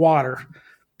deep water,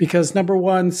 because number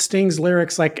one, Sting's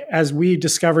lyrics, like as we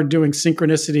discovered doing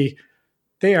Synchronicity,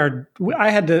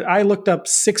 I looked up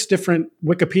 6 different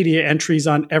Wikipedia entries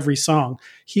on every song.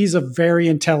 He's a very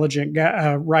intelligent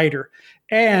writer.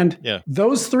 And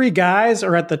those 3 guys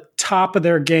are at the top of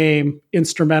their game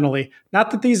instrumentally. Not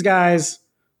that these guys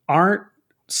aren't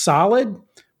solid,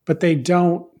 but there's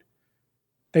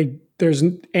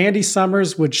Andy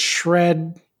Summers would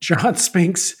shred John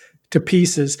Spinks to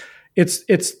pieces.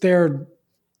 It's their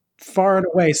far and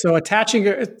away. So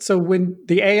when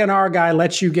the A&R guy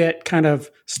lets you get kind of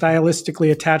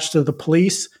stylistically attached to the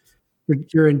Police,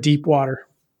 you're in deep water.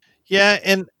 Yeah.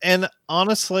 And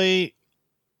honestly,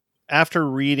 after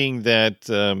reading that,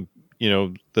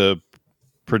 the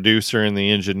producer and the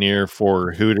engineer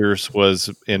for Hooters was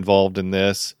involved in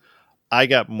this, I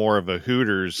got more of a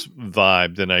Hooters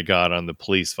vibe than I got on the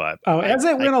Police vibe. Oh, as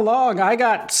it went along, I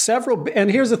got several. And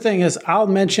here's the thing is, I'll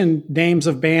mention names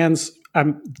of bands.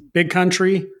 Big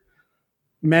Country,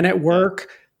 Men at Work.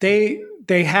 And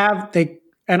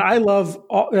I love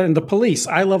and the Police.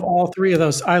 I love all 3 of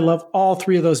those. I love all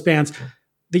 3 of those bands.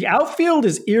 The Outfield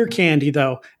is ear candy,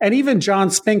 though, and even John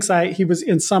Spinks, he was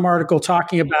in some article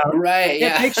talking about. Right,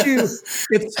 yeah. It makes you.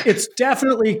 It's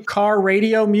definitely car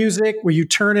radio music where you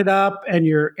turn it up and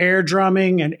you're air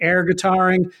drumming and air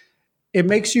guitaring. It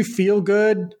makes you feel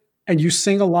good and you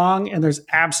sing along, and there's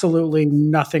absolutely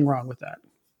nothing wrong with that.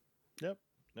 Yep.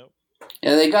 Nope.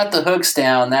 Yeah, they got the hooks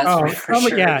down. That's for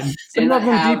sure. Yeah, some of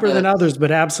them deeper than others,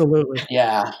 but absolutely.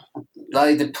 Yeah.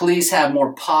 Like the Police have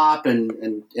more pop and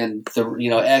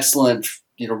the excellent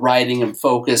writing and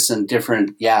focus and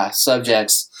different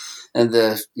subjects, and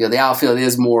the Outfield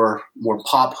is more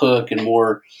pop hook and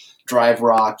more drive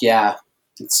rock. Yeah,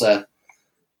 it's a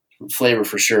flavor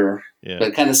for sure. Yeah.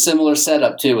 But kind of similar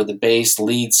setup too, with the bass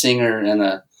lead singer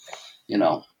and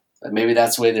maybe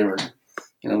that's the way they were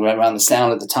right around the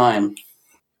sound at the time.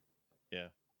 Yeah.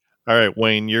 All right,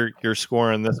 Wayne, your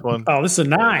score on this one? Oh, this is a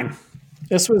 9.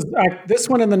 This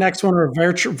one and the next one are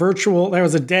virtual. There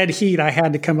was a dead heat. I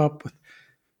had to come up with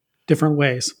different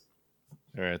ways.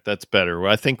 All right, that's better.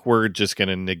 I think we're just going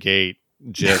to negate.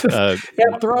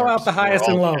 Throw out the highest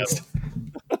and lowest.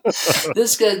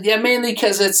 This good, mainly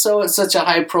because it's such a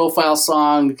high profile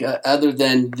song. Other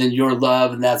than Your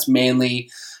Love, and that's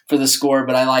mainly for the score.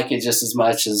 But I like it just as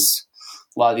much as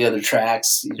a lot of the other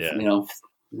tracks. In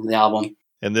the album.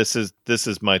 And this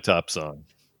is my top song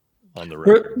on the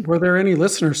record. Were there any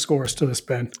listener scores to this,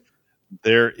 Ben?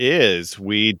 There is.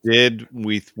 We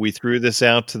threw this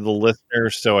out to the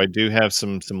listeners, so I do have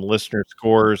some listener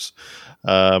scores.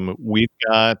 I've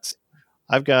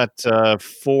got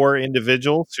 4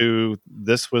 individuals who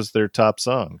this was their top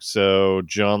song. So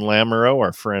John Lamoureux,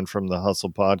 our friend from the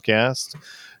Hustle podcast,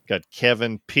 got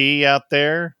Kevin P out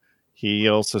there. He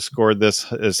also scored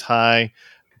this as high.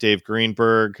 Dave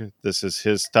Greenberg, this is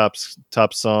his top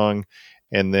song.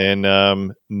 And then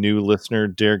new listener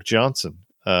Derek Johnson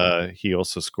He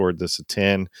also scored this a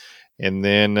 10. And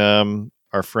then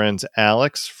our friends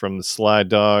Alex from the Sly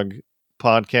Dog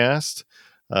podcast,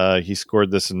 he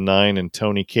scored this a 9, and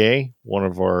Tony K, one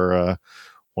of our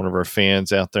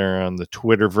fans out there on the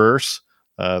Twitterverse,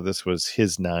 this was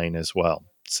his 9 as well.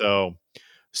 So,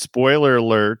 spoiler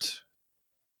alert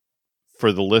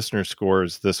for the listener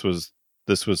scores, this was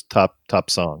top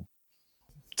song.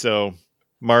 So,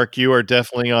 Mark, you are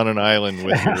definitely on an island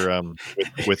with your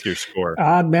with your score.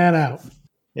 Odd man out.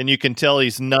 And you can tell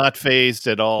he's not fazed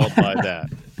at all by that.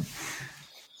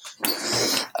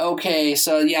 Okay,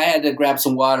 so yeah, I had to grab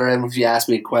some water if you asked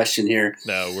me a question here.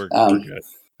 No, we're good.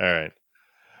 All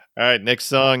right. Next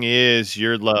song is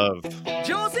Your Love.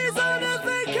 Josie's on a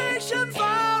vacation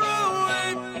far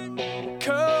away.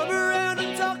 Come around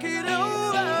and talk it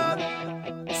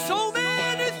over. So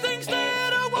many things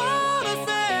that I wanna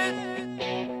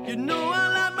say. You know I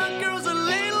like my girls a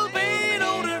little bit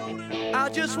older. I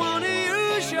just wanna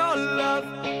use your love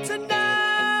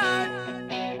tonight.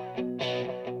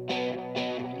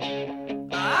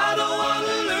 I don't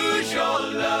wanna lose your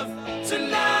love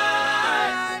tonight.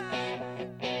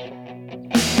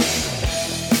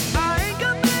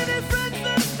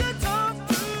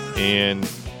 And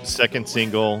second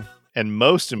single, and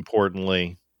most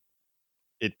importantly,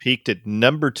 it peaked at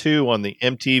number 2 on the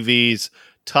MTV's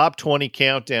Top 20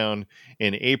 Countdown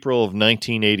in April of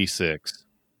 1986.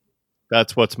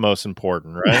 That's what's most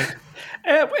important, right?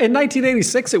 In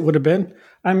 1986, it would have been.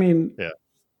 I mean, yeah.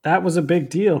 That was a big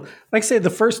deal. Like I say, the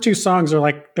first 2 songs are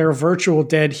like they're virtual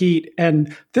dead heat.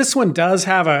 And this one does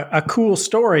have a cool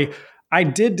story. I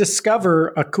did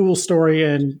discover a cool story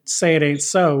in Say It Ain't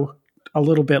So a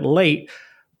little bit late,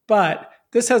 but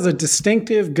this has a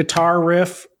distinctive guitar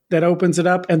riff that opens it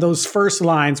up. And those first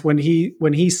lines, when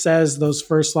he says those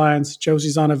first lines,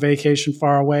 Josie's on a vacation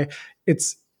far away,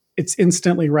 it's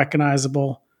instantly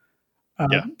recognizable.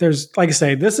 There's, like I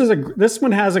say, this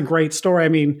one has a great story. I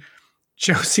mean,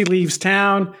 Josie leaves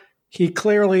town. He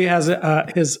clearly has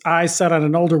his eyes set on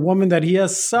an older woman that he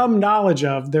has some knowledge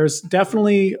of. There's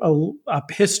definitely a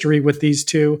history with these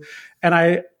two.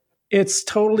 And it's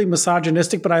totally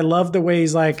misogynistic, but I love the way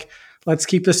he's like, let's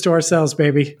keep this to ourselves,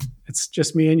 baby. It's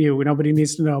just me and you. Nobody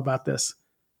needs to know about this.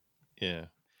 Yeah.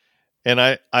 And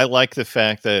I like the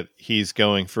fact that he's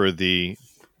going for the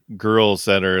girls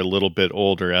that are a little bit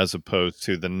older as opposed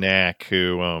to the knack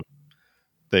who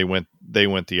they went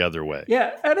the other way.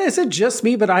 Yeah. And is it just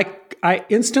me, but I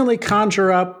instantly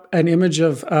conjure up an image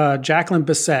of Jacqueline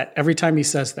Bisset every time he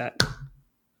says that.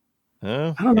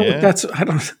 Oh, I don't know what that's. I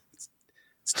don't.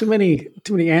 It's too many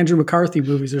Andrew McCarthy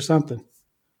movies or something.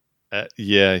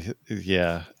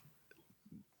 Yeah.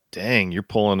 Dang, you're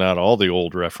pulling out all the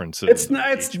old references. This is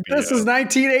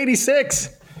 1986.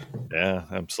 Yeah,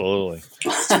 absolutely.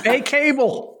 Pay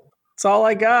cable. That's all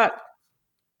I got.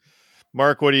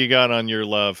 Mark, what do you got on Your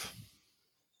Love?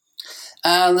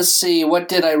 Let's see. What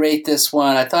did I rate this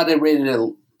one? I thought I rated it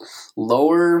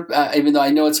lower, even though I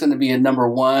know it's going to be a number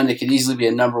 1. It could easily be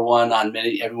a number 1 on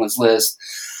everyone's list.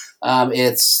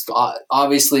 It's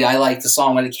obviously I liked the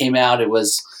song when it came out. It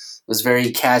was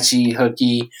very catchy,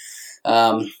 hooky.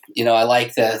 I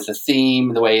like the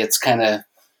theme, the way it's kind of,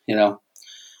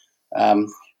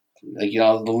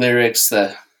 the lyrics,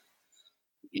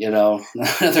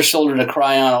 another shoulder to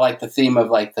cry on. I like the theme of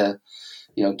like the,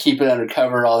 keep it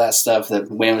undercover, all that stuff that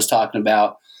Wayne was talking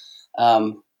about.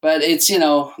 But it's,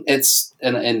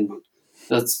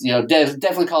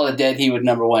 definitely call it Dead Heat with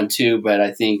number 1 too. But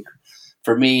I think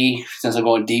for me, since I'm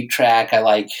going deep track, I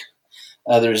like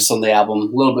others on the album a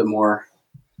little bit more,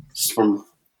 just from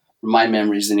my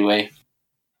memories anyway.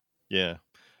 Yeah.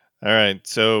 All right.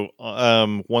 So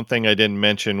one thing I didn't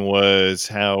mention was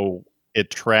how it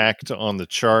tracked on the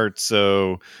chart.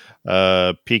 So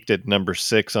peaked at number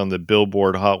 6 on the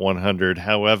Billboard Hot 100.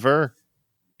 However,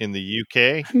 in the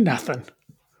UK, nothing.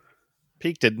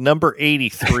 Peaked at number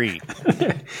 83.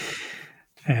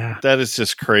 Yeah. That is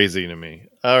just crazy to me.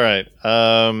 All right.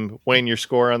 Wayne, your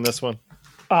score on this one?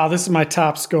 Oh, this is my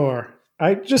top score.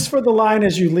 Just for the line,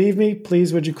 as you leave me,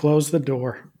 please would you close the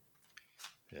door?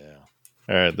 Yeah.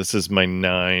 All right. This is my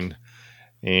 9.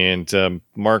 And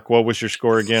Mark, what was your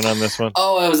score again on this one?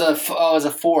 Oh, it was a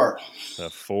 4. A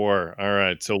 4. All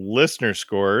right. So listener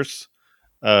scores.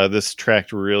 This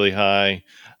tracked really high.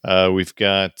 We've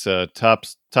got top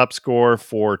score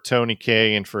for Tony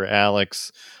K and for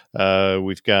Alex.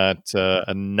 We've got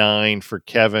a 9 for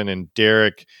Kevin and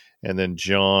Derek, and then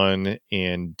John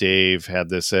and Dave had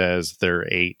this as their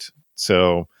 8.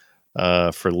 So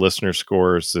for listener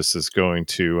scores, this is going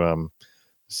to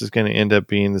end up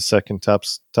being the second top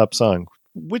song,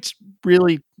 which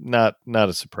really not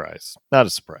a surprise. Not a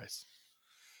surprise.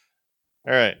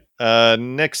 All right.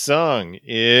 Next song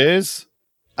is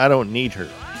I Don't Need Her.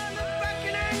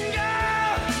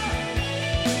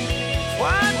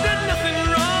 Why did nothing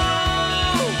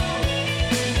wrong?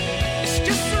 It's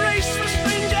just a race for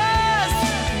strangers,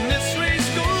 and this race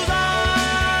goes on.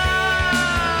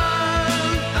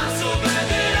 I'm so glad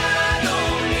that I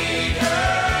don't need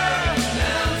her, and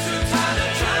I'm too tired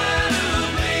of trying to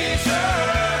please her.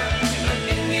 But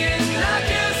in the end, I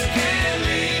just can't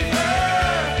leave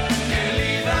her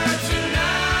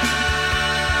tonight.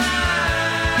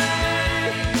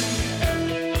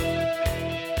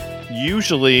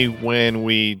 Usually when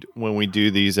we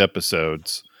do these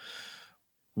episodes,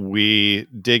 we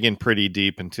dig in pretty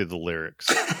deep into the lyrics.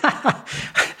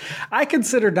 I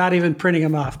consider not even printing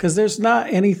them off because there's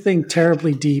not anything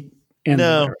terribly deep in the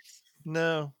No. lyrics.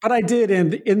 No. But I did,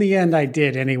 and in the end, I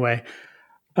did anyway.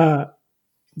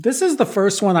 This is the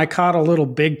first one I caught a little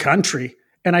big country,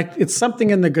 and it's something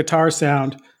in the guitar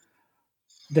sound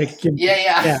that gives,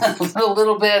 Yeah. A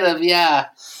little bit of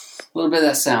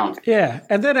that sound. yeah.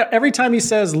 And then every time he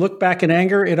says "look back in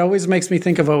anger," it always makes me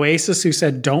think of Oasis, who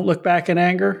said "don't look back in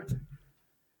anger."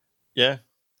 Yeah.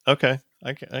 Okay.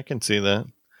 I can see that.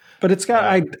 But it's got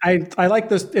I like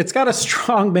this. It's got a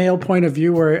strong male point of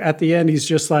view where at the end he's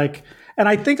just like, and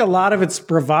I think a lot of it's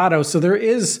bravado. So there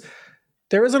isn't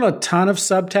a ton of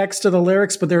subtext to the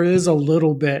lyrics, but there is a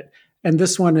little bit. And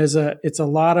this one it's a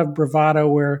lot of bravado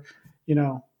where,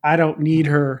 I don't need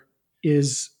her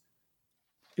is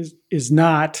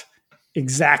not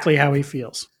exactly how he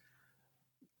feels.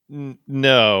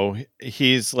 No,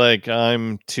 he's like,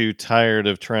 I'm too tired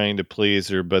of trying to please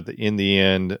her, but in the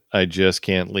end, I just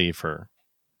can't leave her.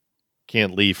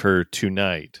 Can't leave her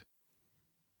tonight.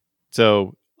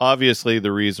 So obviously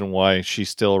the reason why she's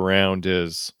still around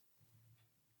is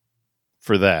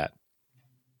for that.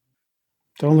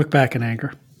 Don't look back in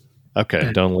anger.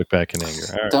 Okay, don't look back in anger.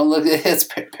 All right. Don't look at its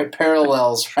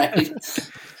parallels, right?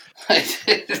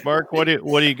 Mark, what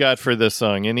do you got for this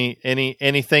song?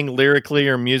 Anything lyrically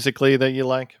or musically that you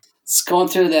like? It's going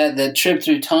through that trip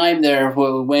through time there,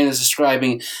 what Wayne is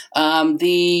describing.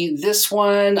 This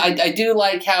one, I do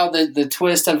like how the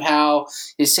twist of how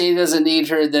you say he doesn't need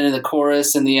her, then in the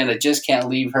chorus, in the end, I just can't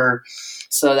leave her.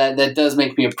 So that does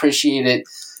make me appreciate it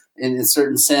in a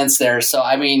certain sense there. So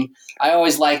I mean, I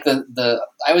always like the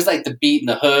beat and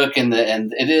the hook, and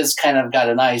it is kind of got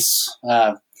a nice.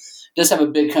 Does have a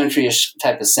big country-ish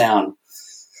type of sound.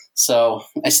 So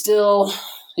I still,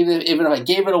 even if I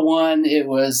gave it a 1, it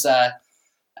was, I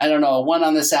don't know, a 1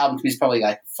 on this album to me is probably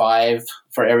like 5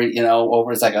 for every,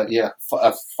 over. It's like a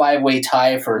 5-way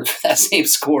tie for that same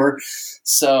score.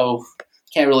 So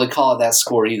can't really call it that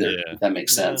score either, if that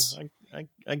makes sense.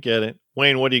 I get it.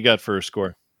 Wayne, what do you got for a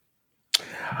score?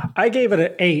 I gave it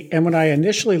an 8. And when I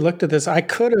initially looked at this, I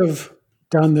could have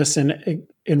done this in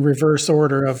reverse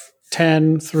order of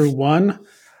 10 through 1,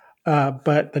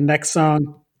 but the next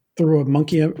song threw a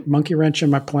monkey wrench in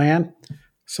my plan,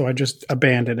 so I just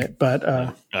abandoned it. But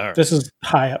right. This is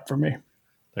high up for me.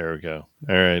 There we go.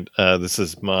 All right, this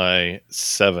is my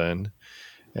 7,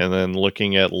 and then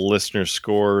looking at listener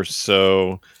scores.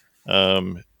 So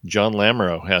John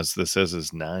Lamoureux has this as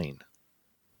his 9.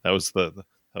 That was the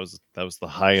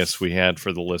highest we had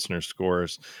for the listener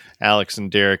scores. Alex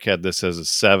and Derek had this as a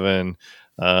 7.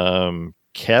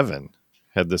 Kevin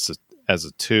had this as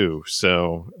a 2,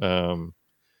 so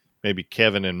maybe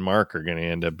Kevin and Mark are going to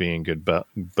end up being good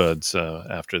buds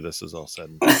after this is all said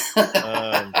and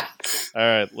done. All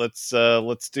right,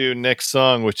 let's do next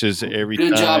song, which is every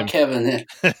Good time. job, Kevin.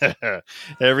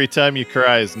 Every Time You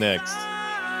Cry is next.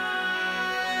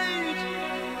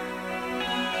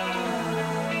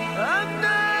 I'm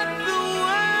not the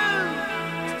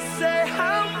one to say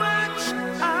how much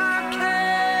I care.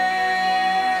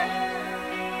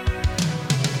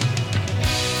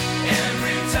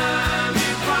 Every time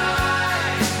you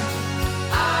cry,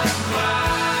 I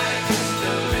cry just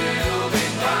a little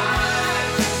bit,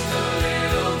 cry just a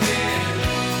little bit.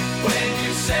 When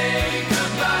you say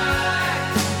goodbye,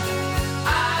 I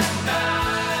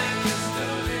cry just a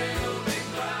little bit,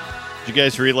 cry. Did you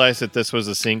guys realize that this was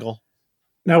a single?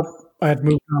 Nope, I had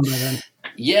moved on by then.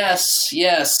 Yes.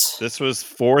 This was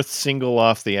 4th single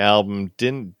off the album.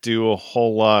 Didn't do a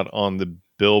whole lot on the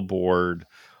Billboard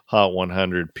Hot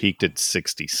 100. Peaked at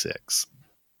 66.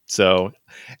 So,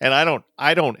 and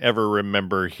I don't ever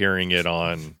remember hearing it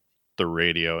on the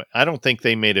radio. I don't think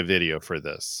they made a video for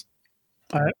this.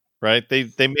 Right? They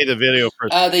made a video for.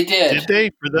 They did. Did they?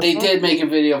 For this They one? did make a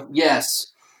video. Yes,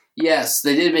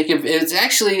 they did make it. It's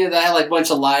actually that had like a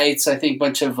bunch of lights. I think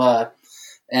bunch of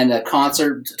and a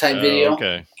concert type video.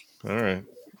 Okay. All right.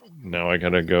 Now I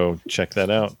gotta go check that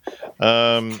out.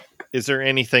 Is there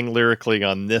anything lyrically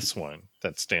on this one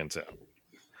that stands out?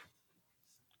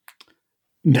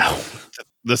 No,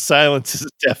 The silence is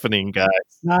deafening, guys.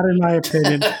 not in my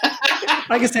opinion.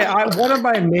 Like I say, one of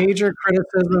my major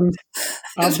criticisms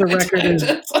of the record is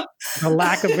the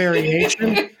lack of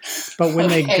variation. But when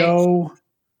they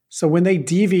when they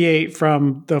deviate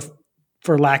from the,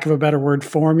 for lack of a better word,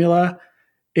 formula,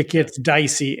 it gets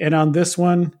dicey. And on this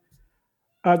one,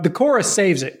 the chorus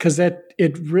saves it because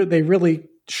they really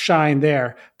shine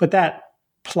there. But that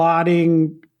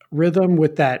plodding rhythm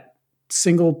with that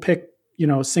single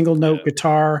note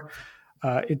guitar,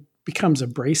 it becomes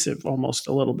abrasive almost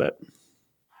a little bit.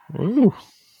 Ooh.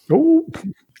 Ooh.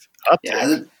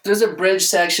 Yeah, there's a bridge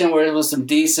section where there was some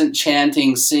decent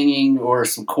chanting, singing, or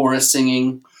some chorus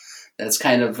singing. That's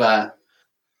kind of done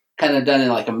in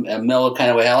like a mellow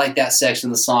kind of way. I like that section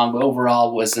of the song, but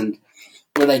overall wasn't.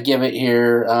 What I give it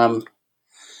here,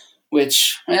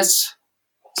 which it's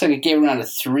like I gave it around a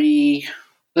 3.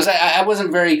 Because I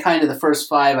wasn't very kind of the first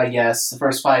 5, I guess, the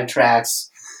first 5 tracks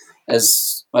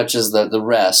as much as the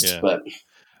rest. Yeah. But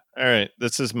all right,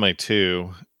 this is my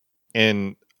 2,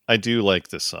 and I do like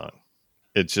this song.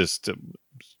 It's just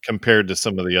compared to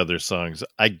some of the other songs,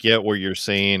 I get what you're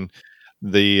saying.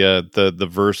 The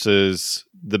verses,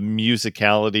 the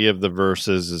musicality of the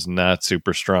verses is not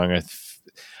super strong.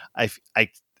 I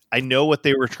know what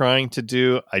they were trying to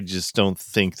do. I just don't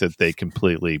think that they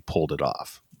completely pulled it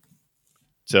off.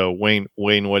 So Wayne,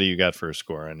 what do you got for a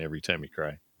score on Every Time You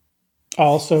Cry?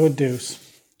 Also a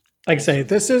deuce. Like I say,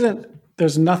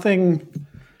 there's nothing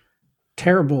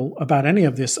terrible about any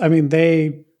of this. I mean,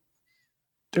 they're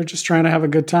just trying to have a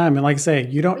good time. And like I say,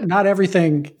 not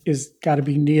everything is got to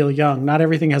be Neil Young. Not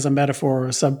everything has a metaphor or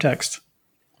a subtext.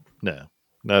 No,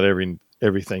 not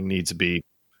everything needs to be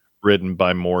written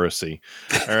by Morrissey.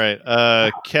 All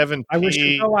right. Kevin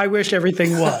P. I wish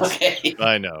everything was. okay.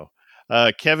 I know.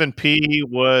 Kevin P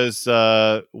was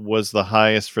the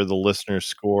highest for the listener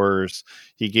scores.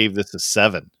 He gave this a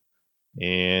 7.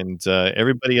 And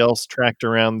everybody else tracked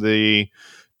around the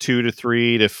 2 to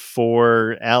 3 to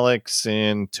 4. Alex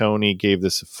and Tony gave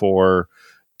this a 4.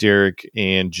 Derek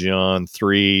and John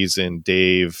 3s, and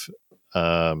Dave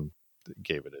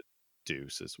gave it a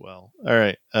deuce as well. All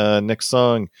right, next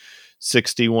song,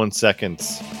 61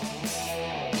 Seconds.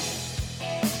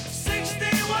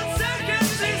 61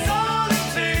 seconds is all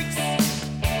it takes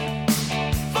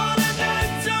for the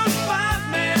night to find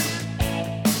me.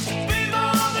 Be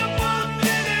more than 1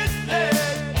 minute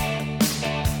late.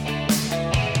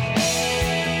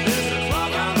 There's a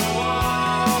clock on the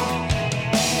wall,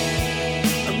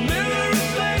 a mirror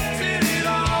reflecting it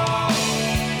all.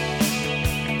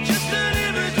 Just an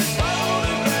image of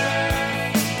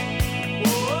photograph.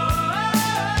 Whoa.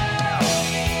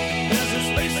 There's a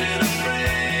space in a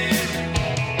frame.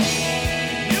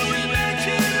 You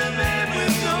imagine a man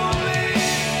with no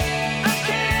name. I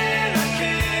can.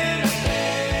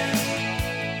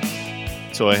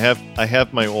 So I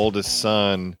have my oldest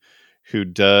son who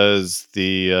does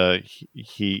the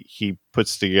he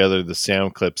puts together the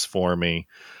sound clips for me.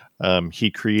 He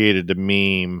created a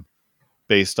meme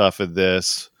based off of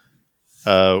this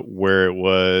where it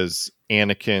was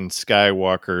Anakin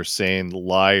Skywalker saying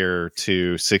liar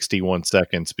to 61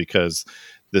 seconds because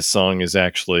this song is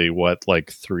actually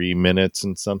like 3 minutes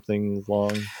and something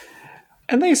long.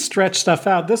 And they stretch stuff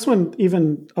out. This one,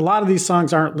 even a lot of these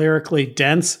songs aren't lyrically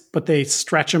dense, but they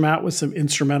stretch them out with some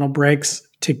instrumental breaks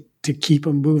to keep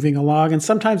them moving along. And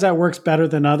sometimes that works better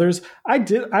than others. I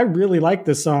really like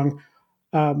this song.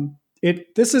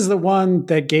 This is the one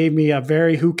that gave me a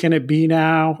very Who Can It Be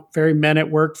Now, very Men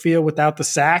at Work feel without the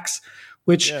sax,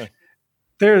 which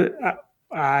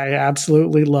I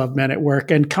absolutely love Men at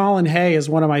Work. And Colin Hay is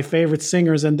one of my favorite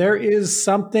singers. And there is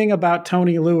something about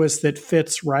Tony Lewis that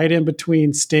fits right in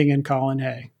between Sting and Colin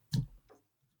Hay.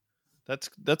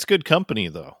 That's good company,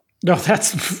 though. No,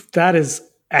 that is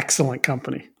excellent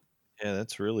company. Yeah,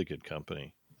 that's really good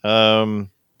company.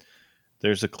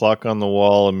 There's a clock on the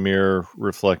wall, a mirror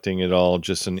reflecting it all,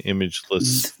 just an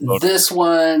imageless photo. This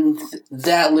one,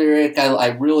 that lyric, I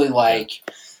really like.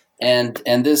 And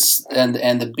this and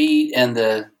the beat and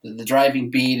the driving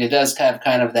beat, it does have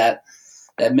kind of that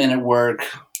Men at Work,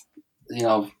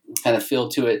 kind of feel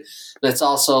to it. But it's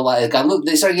also like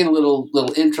they start getting a little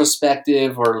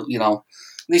introspective, or at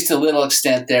least to a little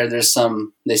extent. There's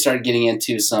they start getting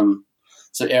into some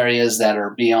areas that are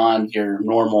beyond your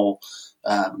normal,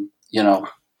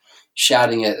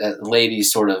 shouting at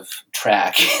ladies sort of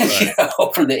track, Right.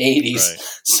 From the 80s. Right.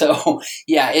 So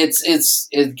yeah,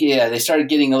 they started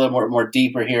getting a little more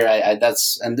deeper here.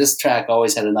 And this track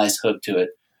always had a nice hook to it.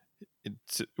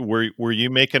 Were you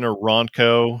making a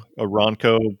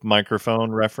Ronco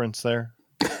microphone reference there,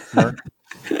 Mark?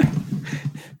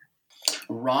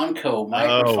 Ronco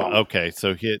microphone. Oh, okay.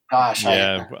 So Gosh,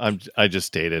 yeah, I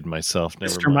just dated myself.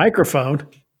 Never Mr. mind. Microphone.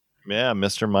 Yeah,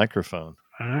 Mr. Microphone.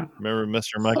 Remember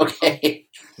Mr. Microphone? Okay.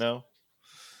 No.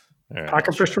 All right, Pocket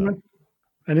I'll shut up. fisherman.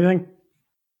 Anything?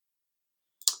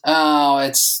 Oh,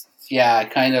 it's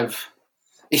kind of.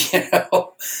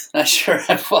 Not sure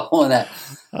I'm following that.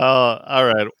 All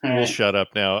right. All We'll right. shut up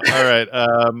now. All right.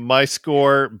 My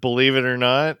score, believe it or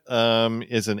not,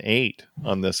 is an 8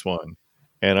 on this one.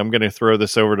 And I'm going to throw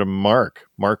this over to Mark.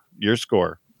 Mark, your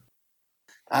score.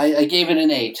 I gave it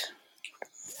an 8.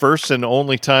 First and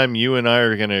only time you and I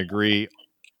are going to agree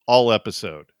all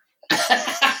episode.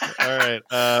 All right.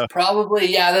 Probably,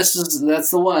 yeah. That's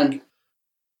the one.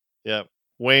 Yeah.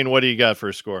 Wayne, what do you got for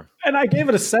a score? And I gave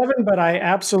it a 7, but I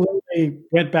absolutely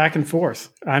went back and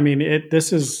forth. I mean,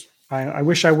 I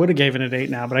wish I would have given it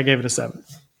 8 now, but I gave it a 7.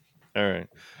 All right.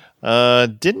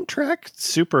 Didn't track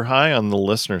super high on the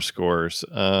listener scores.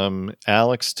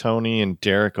 Alex, Tony, and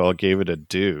Derek all gave it a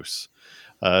deuce.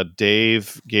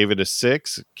 Dave gave it a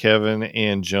 6. Kevin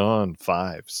and John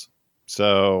 5s.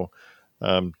 So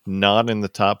not in the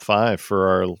top 5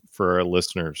 for our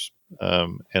listeners.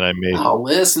 And I may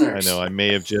listeners. I know I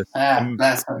may have just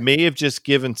that's may have just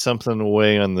given something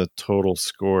away on the total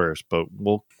scores, but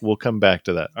we'll come back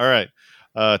to that. All right.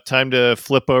 Time to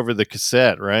flip over the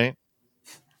cassette, right?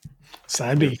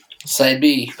 Side B. Side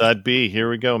B. Side B. Here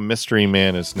we go. Mystery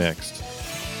Man is next.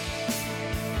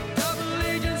 Double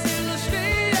agents in the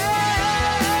stadium.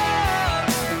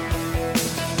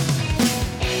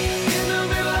 In the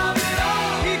middle of it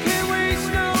all, he can't waste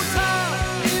no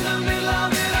time. In the middle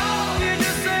of it all, he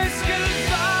just says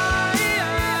goodbye.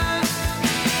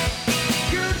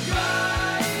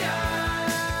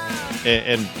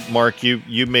 And Mark,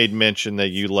 you made mention that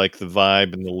you like the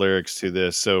vibe and the lyrics to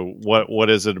this. So what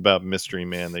is it about Mystery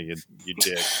Man that you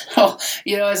did? Well,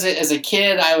 as a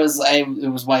kid, it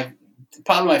was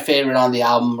probably my favorite on the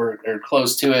album or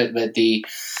close to it. But the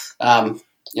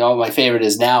my favorite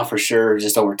is now for sure,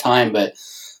 just over time. But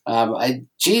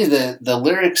the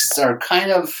lyrics are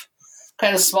kind of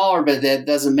smaller, but that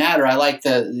doesn't matter. I like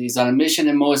he's on a mission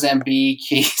in Mozambique.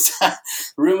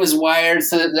 Room is wired,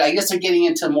 so I guess they're getting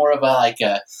into more of a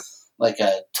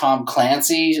Tom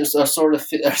Clancy sort of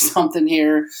or something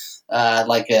here,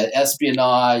 like a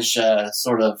espionage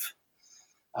sort of.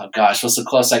 Oh gosh, what's the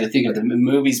closest I can think of the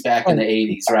movies back in the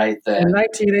 80s, right? In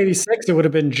 1986, it would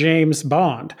have been James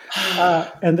Bond,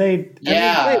 and they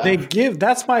give.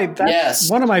 That's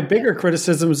one of my bigger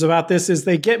criticisms about this is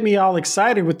they get me all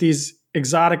excited with these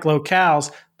exotic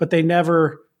locales, but they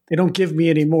don't give me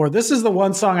any more. This is the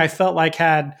one song I felt like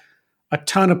had a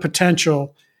ton of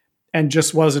potential and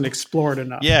just wasn't explored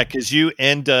enough. Yeah, because you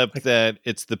end up that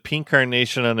it's the Pink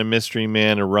Carnation on a Mystery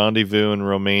Man, a rendezvous in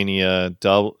Romania,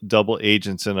 double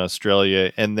agents in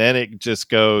Australia, and then it just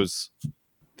goes.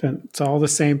 It's all the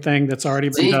same thing that's already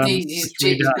been done.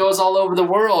 It goes all over the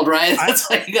world, right? That's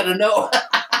what you got to know.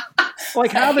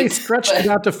 Like how they stretched it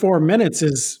out to 4 minutes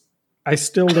is, I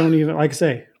still don't even, like I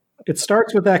say, it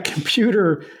starts with that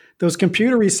those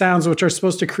computery sounds, which are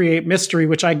supposed to create mystery,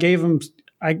 which I gave them.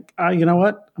 You know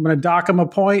what? I'm going to dock them a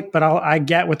point, but I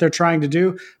get what they're trying to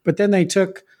do. But then they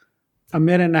took a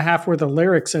minute and a half worth of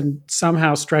lyrics and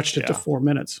somehow stretched it to 4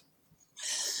 minutes.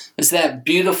 It's that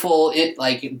beautiful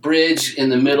bridge in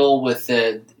the middle with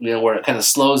the where it kind of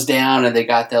slows down and they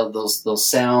got those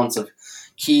sounds of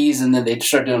keys, and then they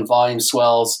start doing volume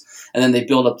swells, and then they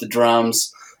build up the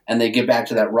drums and they get back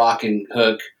to that rocking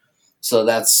hook. So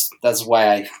that's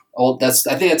why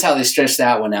I think that's how they stretched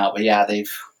that one out. But yeah, they've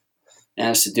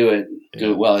managed to do it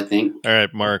well, I think. All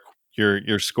right, Mark,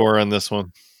 your score on this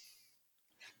one.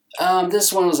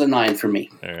 This one was a 9 for me.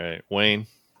 All right, Wayne.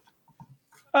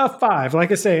 5.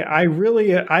 Like I say,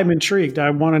 I'm intrigued. I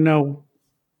want to know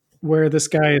where this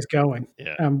guy is going.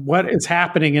 Yeah. What is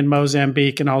happening in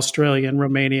Mozambique and Australia and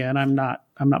Romania, and I'm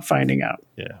not finding out.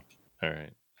 Yeah. All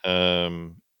right.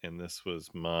 And this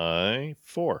was my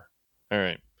 4. All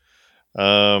right.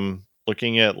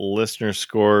 Looking at listener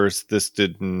scores, this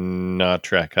did not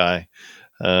track high.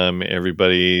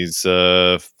 Everybody's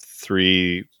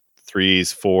 3s,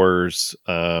 4s.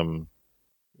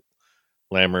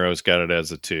 Lamoureux's got it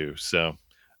as a 2. So,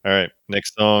 all right.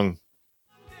 Next song,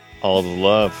 All the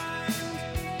Love.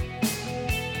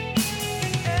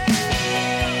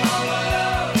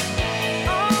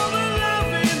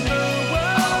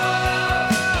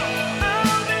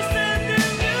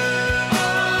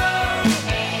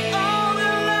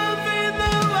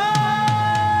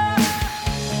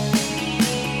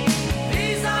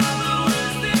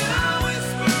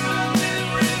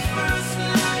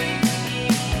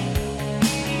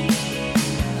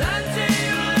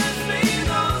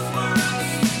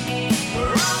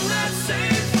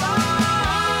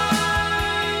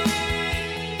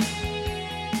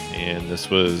 and this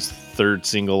was third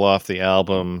single off the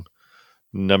album,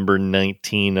 number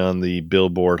 19 on the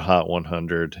Billboard Hot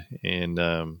 100, and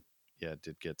it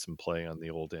did get some play on the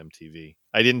old MTV.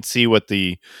 I didn't see what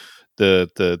the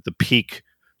peak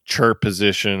chart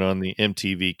position on the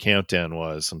MTV countdown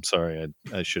was. I'm sorry,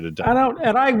 I should have done.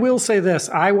 And I will say this: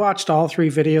 I watched all 3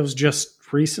 videos just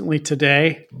recently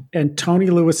today, and Tony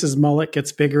Lewis's mullet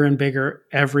gets bigger and bigger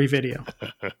every video.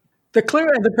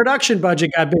 The production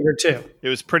budget got bigger too. It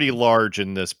was pretty large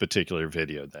in this particular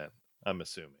video. Then I'm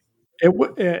assuming it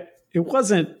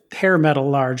wasn't hair metal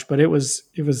large, but it was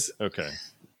okay.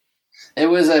 It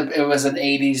was an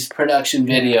 80s production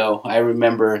video. I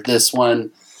remember this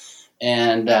one,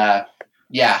 and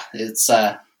it's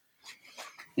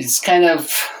kind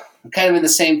of in the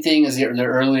same thing as the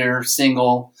earlier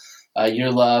single,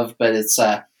 Your Love, but it's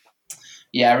I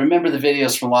remember the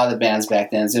videos from a lot of the bands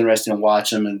back then. It's interesting to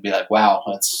watch them and be like, wow,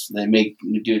 they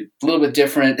do it a little bit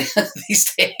different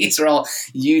these days. They're all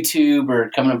YouTube or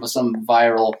coming up with some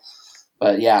viral,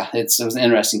 but it was an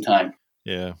interesting time.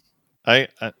 Yeah, I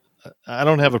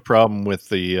don't have a problem with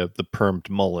the permed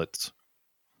mullets.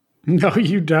 No,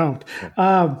 you don't.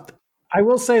 I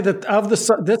will say that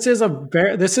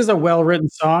this is a well-written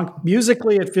song.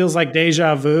 Musically, it feels like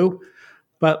deja vu,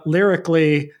 but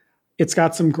lyrically, it's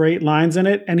got some great lines in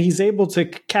it, and he's able to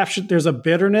capture. There's a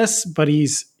bitterness, but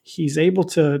he's able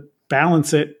to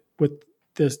balance it with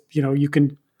this.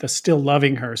 The still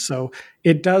loving her. So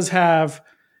it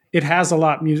has a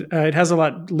lot. It has a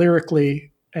lot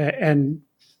lyrically, and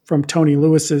from Tony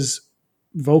Lewis's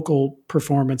vocal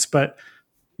performance, but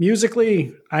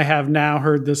musically, I have now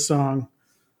heard this song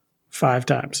 5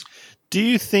 times. Do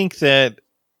you think that?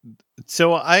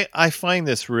 So I find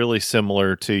this really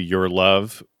similar to Your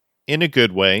Love in a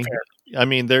good way. Fair. I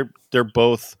mean, they're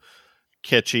both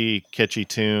catchy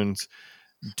tunes.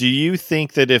 Do you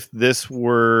think that if this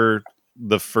were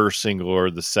the first single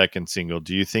or the second single,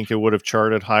 do you think it would have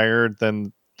charted higher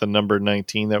than the number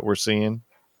 19 that we're seeing?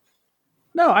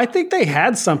 No, I think they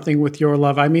had something with Your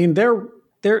Love. I mean, there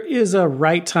is a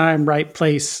right time, right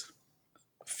place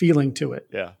feeling to it.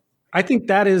 Yeah. I think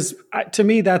that is, to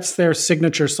me, that's their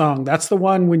signature song. That's the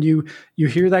one when you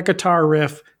hear that guitar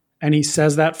riff and he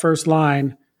says that first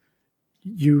line,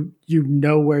 you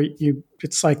know where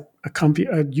it's like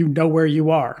you know where you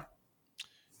are.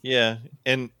 Yeah.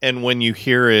 And when you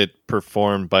hear it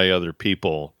performed by other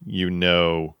people, you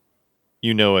know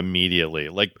immediately.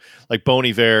 Like Bon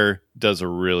Iver does a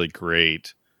really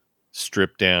great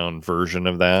stripped down version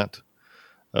of that,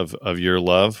 of Your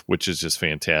Love, which is just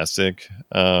fantastic.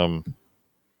 I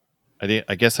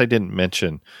guess I didn't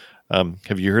mention,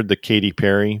 have you heard the Katy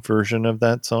Perry version of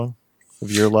that song,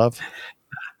 of Your Love?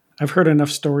 I've heard enough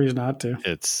stories not to.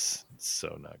 It's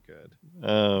so not good.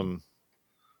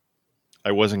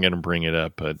 I wasn't going to bring it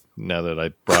up, but now that I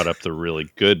brought up the really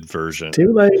good version,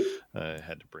 too late. I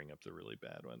had to bring up the really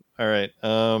bad one. All right.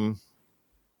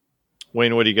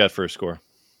 Wayne, what do you got for a score?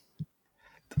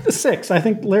 The 6. I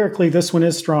think lyrically this one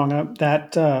is strong.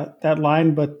 That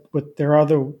line, but there are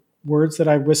other words that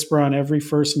I whisper on every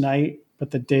first night.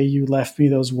 But the day you left me,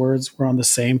 those words were on the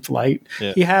same flight.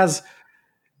 Yeah.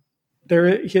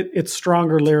 It's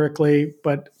stronger lyrically,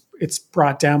 but it's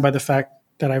brought down by the fact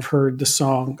that I've heard the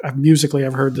song. Musically,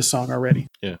 I've heard the song already.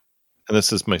 Yeah, and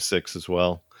this is my 6 as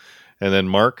well. And then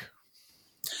Mark,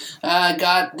 I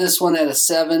got this one at a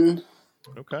 7.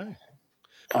 Okay.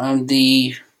 I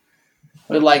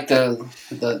like the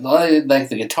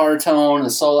guitar tone,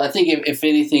 the solo. I think if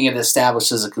anything, it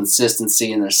establishes a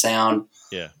consistency in their sound.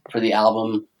 Yeah. For the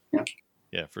album. Yeah.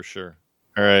 Yeah, for sure.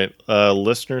 All right.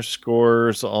 Listener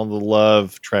scores, All the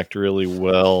Love tracked really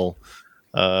well.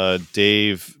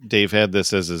 Dave had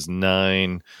this as his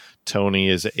 9. Tony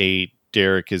is 8.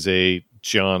 Derek is 8.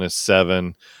 John is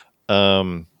 7.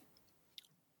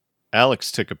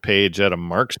 Alex took a page out of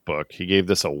Mark's book. He gave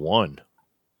this a 1.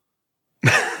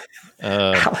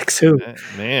 Alex, who?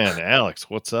 Man, Alex,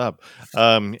 what's up?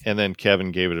 And then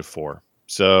Kevin gave it a 4.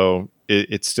 So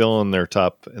it's still in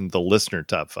the listener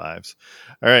top 5s.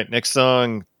 All right, next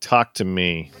song, Talk to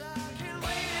Me.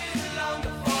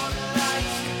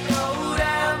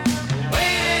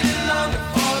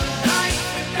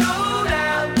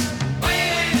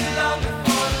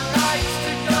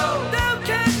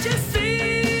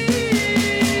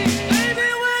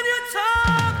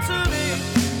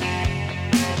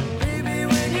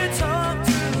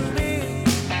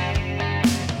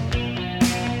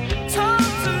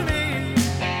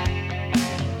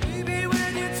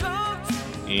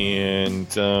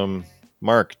 And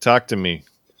Mark, talk to me.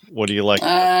 What do you like?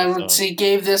 Let's see.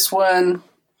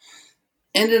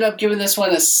 Ended up giving this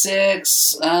one a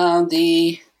 6.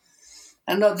 The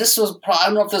I don't know. I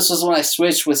don't know if this was when I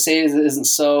switched with Say It Isn't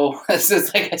So. It's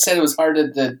just, like I said, it was hard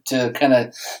to kind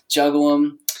of juggle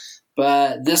them.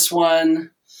 But this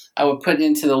one, I would put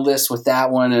into the list with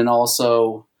that one, and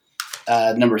also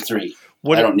number 3.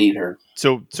 I Don't Need Her.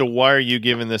 So why are you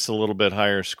giving this a little bit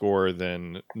higher score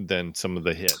than some of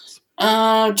the hits?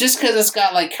 Just because it's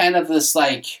got like kind of this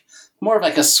like more of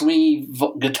like a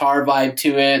swingy guitar vibe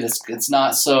to it. It's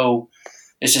not so.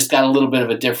 It's just got a little bit of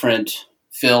a different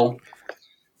feel.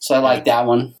 So I like that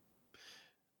one.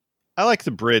 I like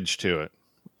the bridge to it.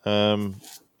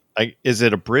 Is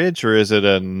it a bridge or is it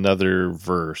another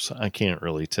verse? I can't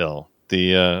really tell.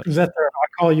 Is that the "I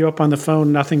call you up on the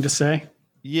phone, nothing to say"?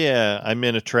 Yeah, I'm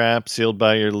in a trap, sealed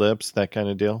by your lips, that kind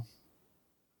of deal.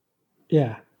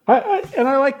 Yeah, I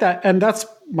like that, and that's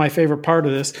my favorite part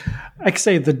of this. I could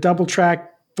say the double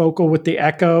track vocal with the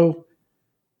echo.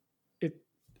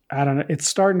 I don't know. It's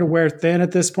starting to wear thin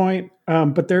at this point,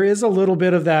 but there is a little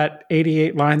bit of that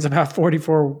 88 lines about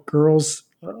 44 girls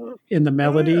in the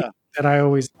melody that I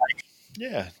always like.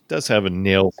 Yeah, it does have a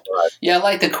nail. Yeah, I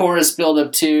like the chorus build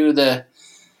up too.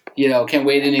 Can't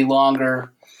wait any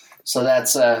longer. So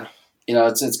that's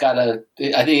it's got I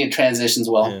think it transitions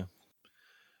well.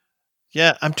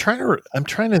 Yeah, I'm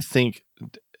trying to think.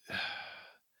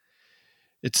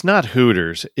 It's not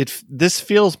Hooters. This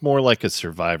feels more like a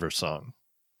Survivor song.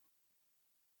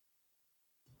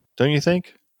 Don't you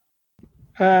think?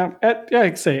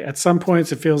 I'd say at some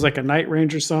points it feels like a Night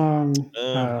Ranger song.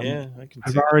 I can.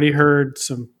 I've already heard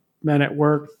some Men at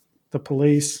Work, The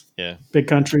Police, Big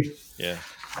Country. Yeah,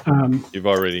 you've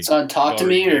already. So Talk to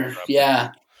Me, or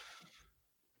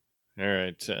All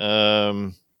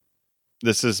right.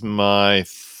 This is my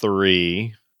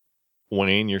 3.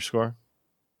 Wayne, your score?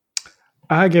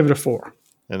 I give it a 4.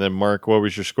 And then Mark, what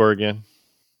was your score again?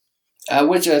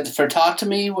 Which for Talk to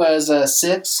Me was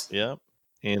 6. Yep.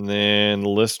 And then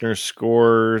listener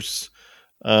scores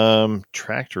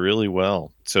tracked really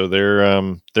well. So they're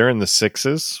in the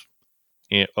 6s.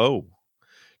 And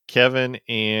Kevin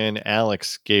and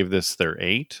Alex gave this their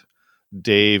 8.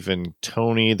 Dave and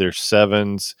Tony their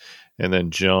 7s, and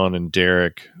then John and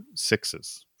Derek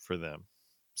 6s for them.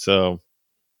 So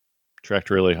tracked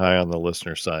really high on the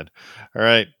listener side. All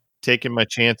right, Taking My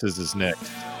Chances is next.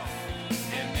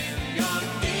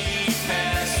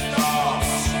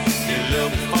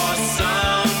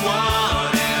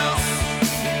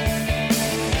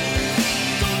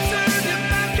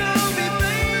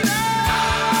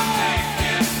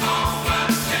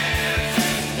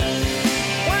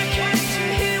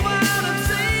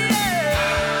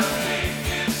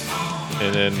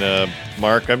 And then,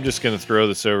 Mark, I'm just going to throw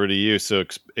this over to you. So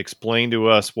explain to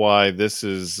us why this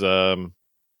is,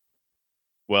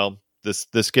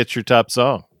 this gets your top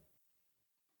song.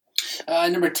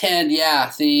 Number 10,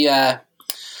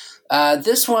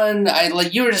 this one,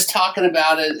 like you were just talking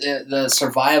about it, the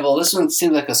survival. This one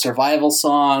seemed like a survival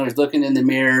song. I was looking in the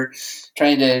mirror,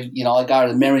 trying to, I got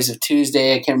the memories of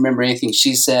Tuesday. I can't remember anything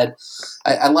she said.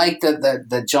 I like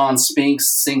that John Spinks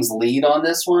sings lead on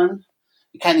this one.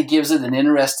 It kind of gives it an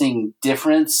interesting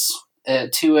difference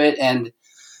to it, and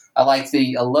I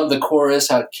love the chorus,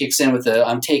 how it kicks in with the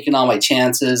 "I'm taking all my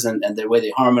chances" and the way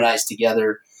they harmonize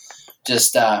together. The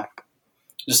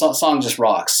song just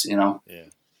rocks, Yeah.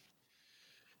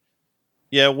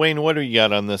 Yeah, Wayne, what do you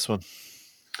got on this one?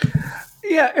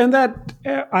 Yeah, and that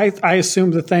I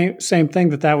assumed the same thing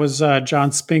that was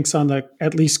John Spinks on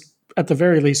at the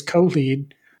very least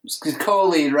co-lead.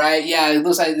 Co-lead, right? Yeah, it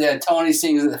looks like Tony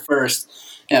sings it first.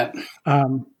 Yeah.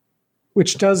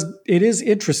 It is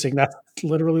interesting. That's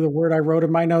literally the word I wrote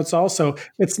in my notes also.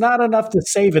 It's not enough to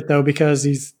save it though, because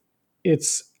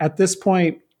it's at this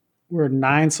point, we're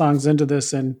 9 songs into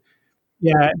this, and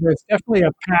there's definitely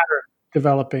a pattern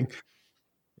developing.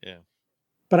 Yeah.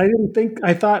 But I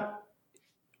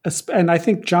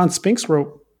think John Spinks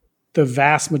wrote the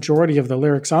vast majority of the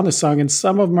lyrics on the song, and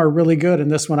some of them are really good,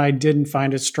 and this one I didn't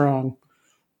find as strong.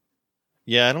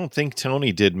 Yeah, I don't think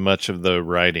Tony did much of the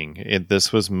writing.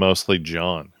 This was mostly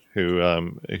John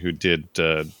who did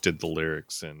the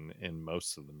lyrics and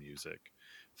most of the music,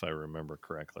 if I remember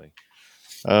correctly.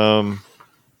 All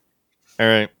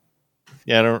right.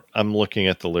 Yeah, I'm looking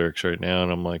at the lyrics right now,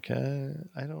 and I'm like,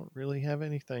 I don't really have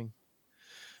anything.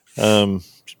 I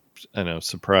know,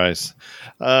 surprise.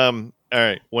 All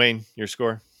right, Wayne, your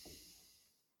score?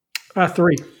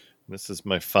 3. This is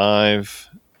my 5.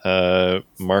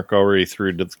 Mark already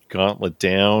threw the gauntlet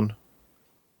down.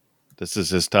 This is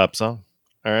his top song.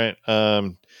 All right.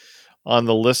 On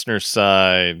the listener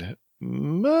side,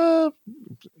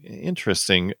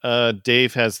 interesting.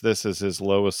 Dave has this as his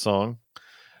lowest song.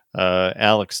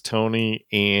 Alex, Tony,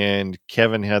 and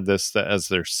Kevin had this as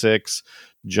their 6,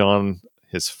 John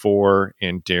his 4,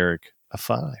 and Derek a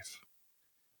 5.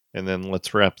 And then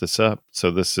let's wrap this up.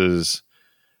 So this is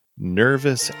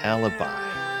Nervous Alibi.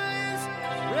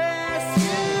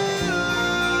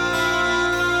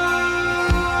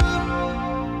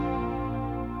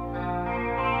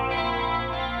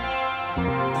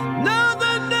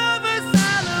 Another nervous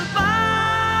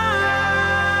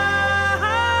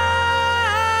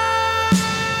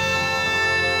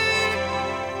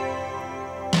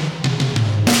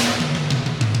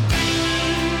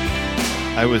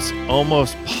I was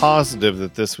almost positive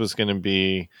that this was going to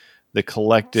be the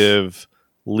collective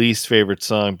least favorite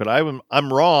song, but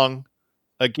I'm wrong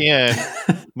again.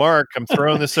 Mark, I'm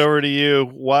throwing this over to you.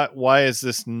 Why is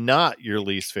this not your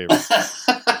least favorite?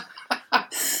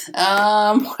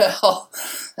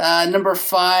 Number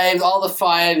 5, all the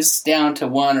 5s down to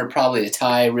 1 are probably a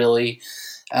tie, really.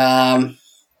 Why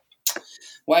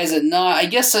is it not? I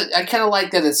guess I kind of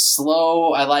like that it's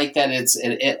slow. I like that it's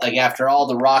like after all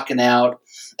the rocking out,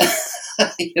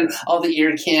 all the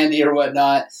ear candy or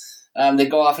whatnot, they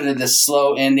go off into this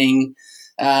slow ending.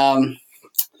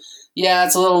 Yeah,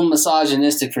 it's a little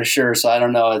misogynistic for sure. So I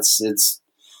don't know. It's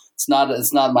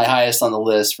not my highest on the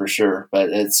list for sure, but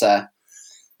it's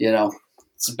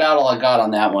it's about all I got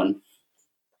on that one.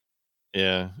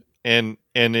 Yeah. And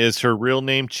is her real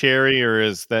name Cherry, or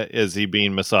is he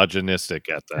being misogynistic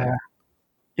at that?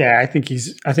 Yeah, I think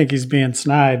he's being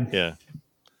snide. Yeah.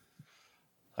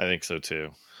 I think so too.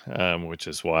 Which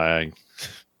is why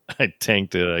I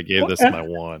tanked it. I gave this my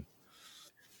 1.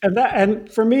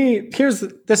 And for me,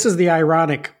 this is the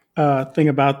ironic thing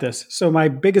about this. So my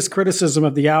biggest criticism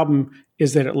of the album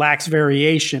is that it lacks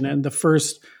variation, and the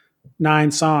first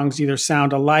 9 songs either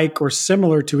sound alike or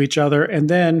similar to each other, and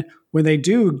then when they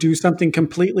do something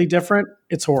completely different,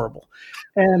 it's horrible.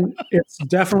 And it's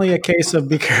definitely a case of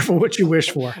be careful what you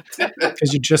wish for,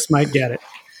 because you just might get it.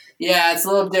 Yeah, it's a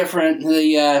little different.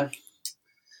 The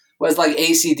was like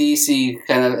AC/DC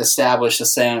kind of established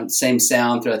the same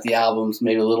sound throughout the albums,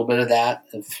 maybe a little bit of that.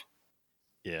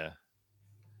 Yeah.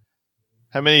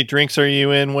 How many drinks are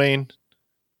you in, Wayne?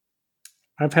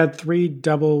 I've had 3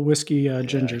 double whiskey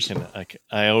gingers.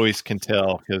 I always can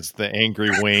tell because the angry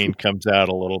Wayne comes out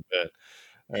a little bit.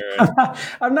 All right.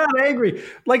 I'm not angry.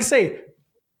 Like I say,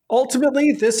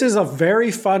 ultimately, this is a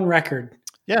very fun record.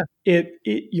 Yeah.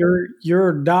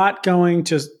 You're not going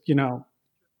to,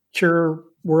 cure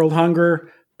world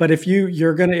hunger, but if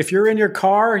you're in your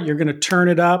car, you're gonna turn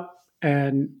it up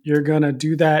and you're gonna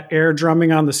do that air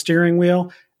drumming on the steering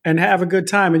wheel and have a good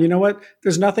time. And you know what?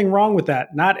 There's nothing wrong with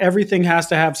that. Not everything has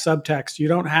to have subtext. You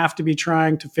don't have to be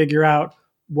trying to figure out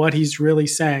what he's really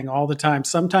saying all the time.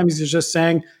 Sometimes he's just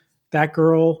saying, that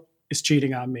girl is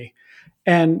cheating on me.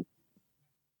 And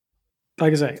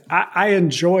like I say, I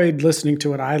enjoyed listening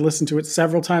to it. I listened to it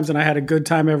several times and I had a good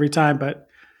time every time, but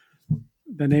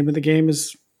the name of the game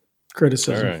is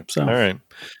criticism. All right. So all right.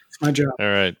 it's my job. All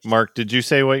right. Mark, did you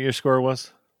say what your score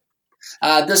was?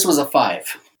 This was a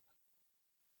 5.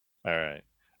 All right.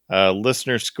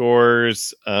 Listener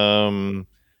scores.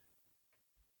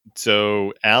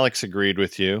 So Alex agreed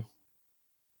with you.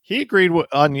 He agreed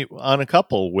on a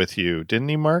couple with you, didn't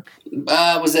he, Mark?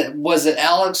 Was it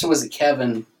Alex or was it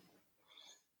Kevin?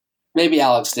 Maybe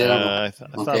Alex did. I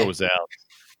thought it was Alex.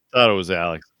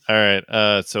 All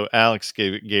right. So Alex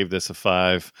gave this a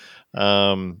 5.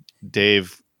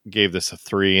 Dave gave this a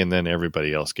 3, and then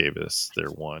everybody else gave this their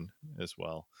 1 as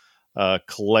well.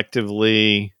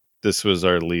 Collectively, this was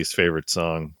our least favorite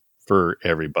song for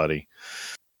everybody.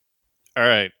 All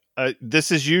right.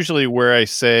 This is usually where I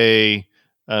say,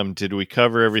 did we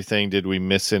cover everything? Did we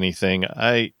miss anything?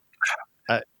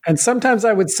 And sometimes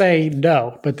I would say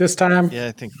no, but this time,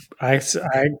 yeah, I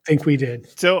think we did.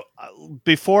 So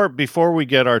before we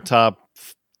get our top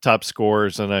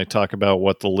scores, and I talk about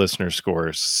what the listener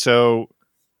scores. So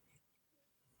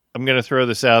I'm going to throw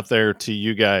this out there to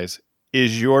you guys.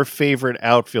 Is your favorite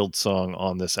Outfield song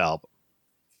on this album?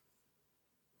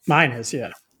 Mine is,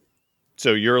 yeah.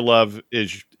 So Your Love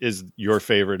is your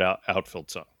favorite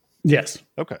Outfield song? Yes.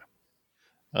 Okay.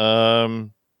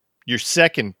 Your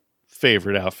second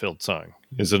favorite Outfield song,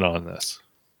 is it on this?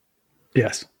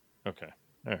 Yes. Okay.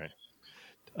 All right.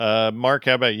 Mark,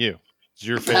 how about you? Is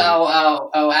your favorite?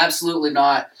 Oh, absolutely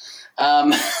not. I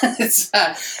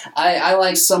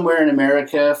like Somewhere in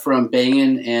America from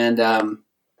Bangin' and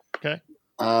okay.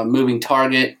 Moving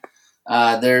Target.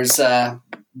 But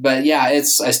yeah, I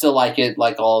still like it,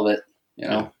 like all of it.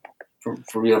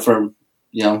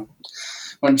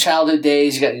 When childhood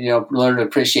days, you got learn to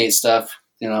appreciate stuff.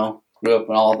 Grew up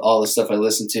on all the stuff I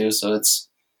listened to, so it's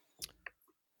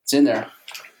it's in there.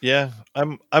 Yeah,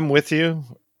 I'm with you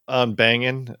on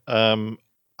banging. I'm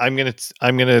gonna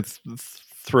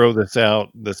throw this out.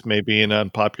 This may be an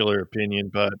unpopular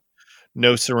opinion, but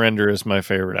 "No Surrender" is my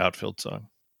favorite Outfield song.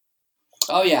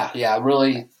 Oh yeah, I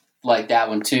really like that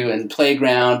one too. And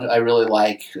Playground, I really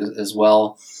like as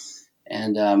well.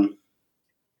 And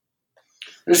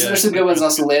there's some good ones on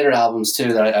some later albums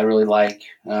too that I really like.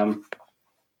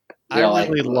 I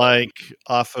really like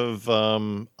off of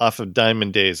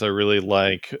Diamond Days. I really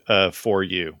like "For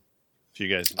You." If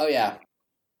you guys, oh yeah.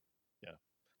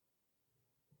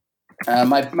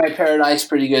 My Paradise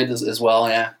pretty good as well.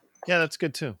 Yeah, that's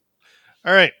good too.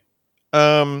 All right.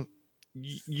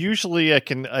 Usually I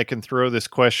can throw this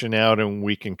question out and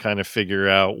we can kind of figure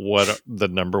out what the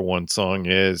number one song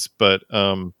is. But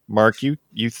Mark, you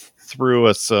threw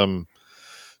us some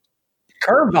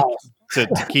curveballs to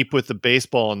keep with the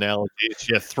baseball analogies.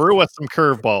 You threw us some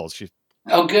curveballs.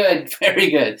 Oh, good,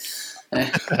 very good. So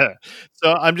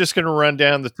I'm just going to run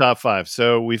down the top 5.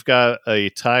 So we've got a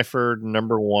tie for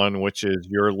number 1, which is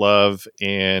 "Your Love"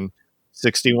 in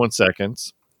 61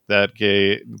 seconds. That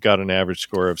got an average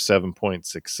score of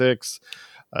 7.66.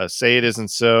 "Say It Isn't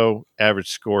So," average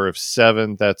score of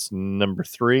 7. That's number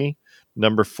 3.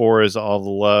 Number 4 is "All the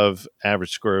Love,"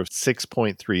 average score of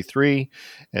 6.33.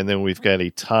 And then we've got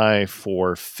a tie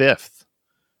for 5th.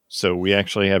 So we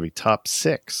actually have a top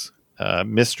 6.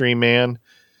 "Mystery Man,"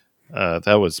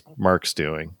 that was Mark's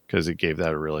doing because he gave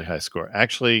that a really high score.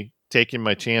 Actually, "Taking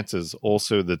My Chances,"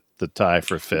 also the tie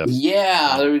for 5th.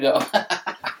 Yeah, there we go.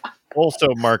 Also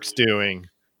Mark's doing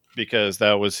because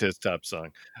that was his top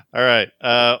song. All right.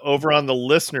 Over on the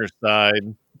listener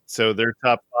side, so their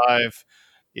top 5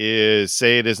 is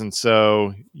 "Say It Isn't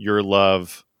So," "Your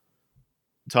Love,"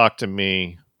 "Talk to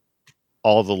Me,"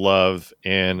 "All the Love,"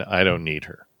 and "I Don't Need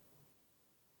Her."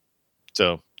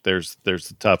 So there's the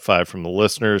top 5 from the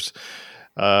listeners.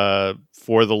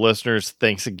 For the listeners,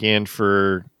 thanks again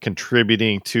for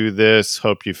contributing to this.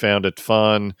 Hope you found it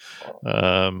fun.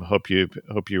 Hope you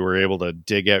were able to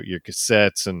dig out your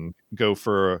cassettes and go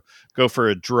for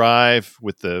a drive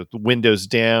with the windows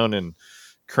down and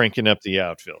cranking up the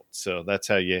Outfield. So that's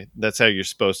how you're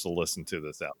supposed to listen to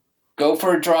this album. Go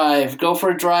for a drive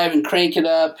and crank it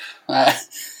up.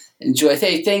 Enjoy.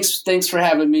 Hey, thanks for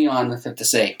having me on with the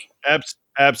sake.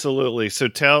 Absolutely. So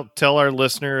tell our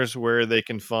listeners where they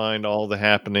can find all the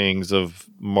happenings of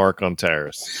Mark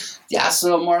Ontaris. Yeah,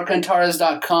 so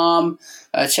markontaris.com.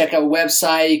 Check out the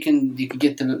website. You can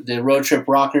get the Road Trip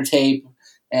Rocker tape,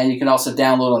 and you can also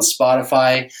download on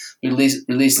Spotify.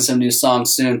 Releasing some new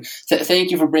songs soon.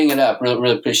 Thank you for bringing it up.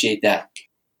 Really appreciate that.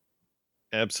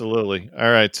 Absolutely. All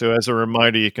right. So as a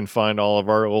reminder, you can find all of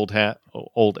our old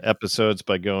episodes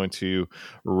by going to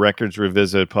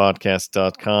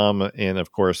recordsrevisitedpodcast.com, and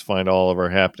of course find all of our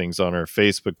happenings on our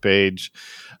Facebook page.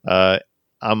 I'm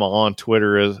on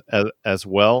Twitter as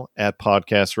well at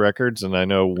Podcast Records, and I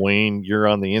know Wayne, you're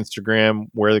on the Instagram.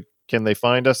 Where can they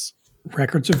find us?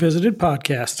 Records Revisited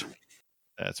Podcast.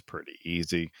 That's pretty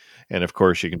easy. And of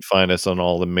course, you can find us on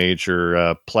all the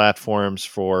major platforms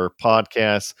for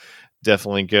podcasts.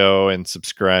 Definitely go and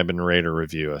subscribe and rate or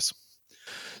review us.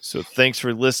 So thanks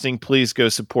for listening. Please go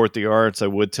support the arts. I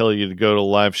would tell you to go to a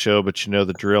live show, but you know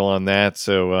the drill on that.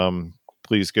 So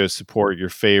please go support your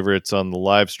favorites on the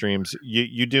live streams.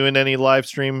 You doing any live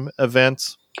stream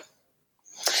events?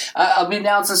 I'll be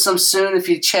announcing some soon. If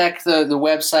you check the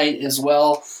website as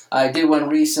well. I did one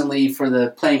recently for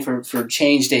the Playing for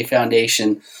Change Day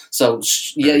Foundation. So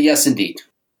yes, indeed.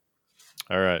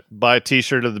 All right. Buy a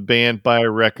t-shirt of the band, buy a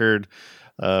record,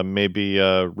 maybe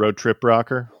a Road Trip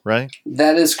Rocker, right?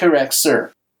 That is correct,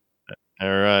 sir. All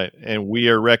right. And we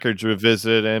are Records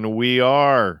Revisited, and we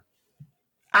are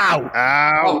out.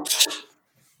 Ouch.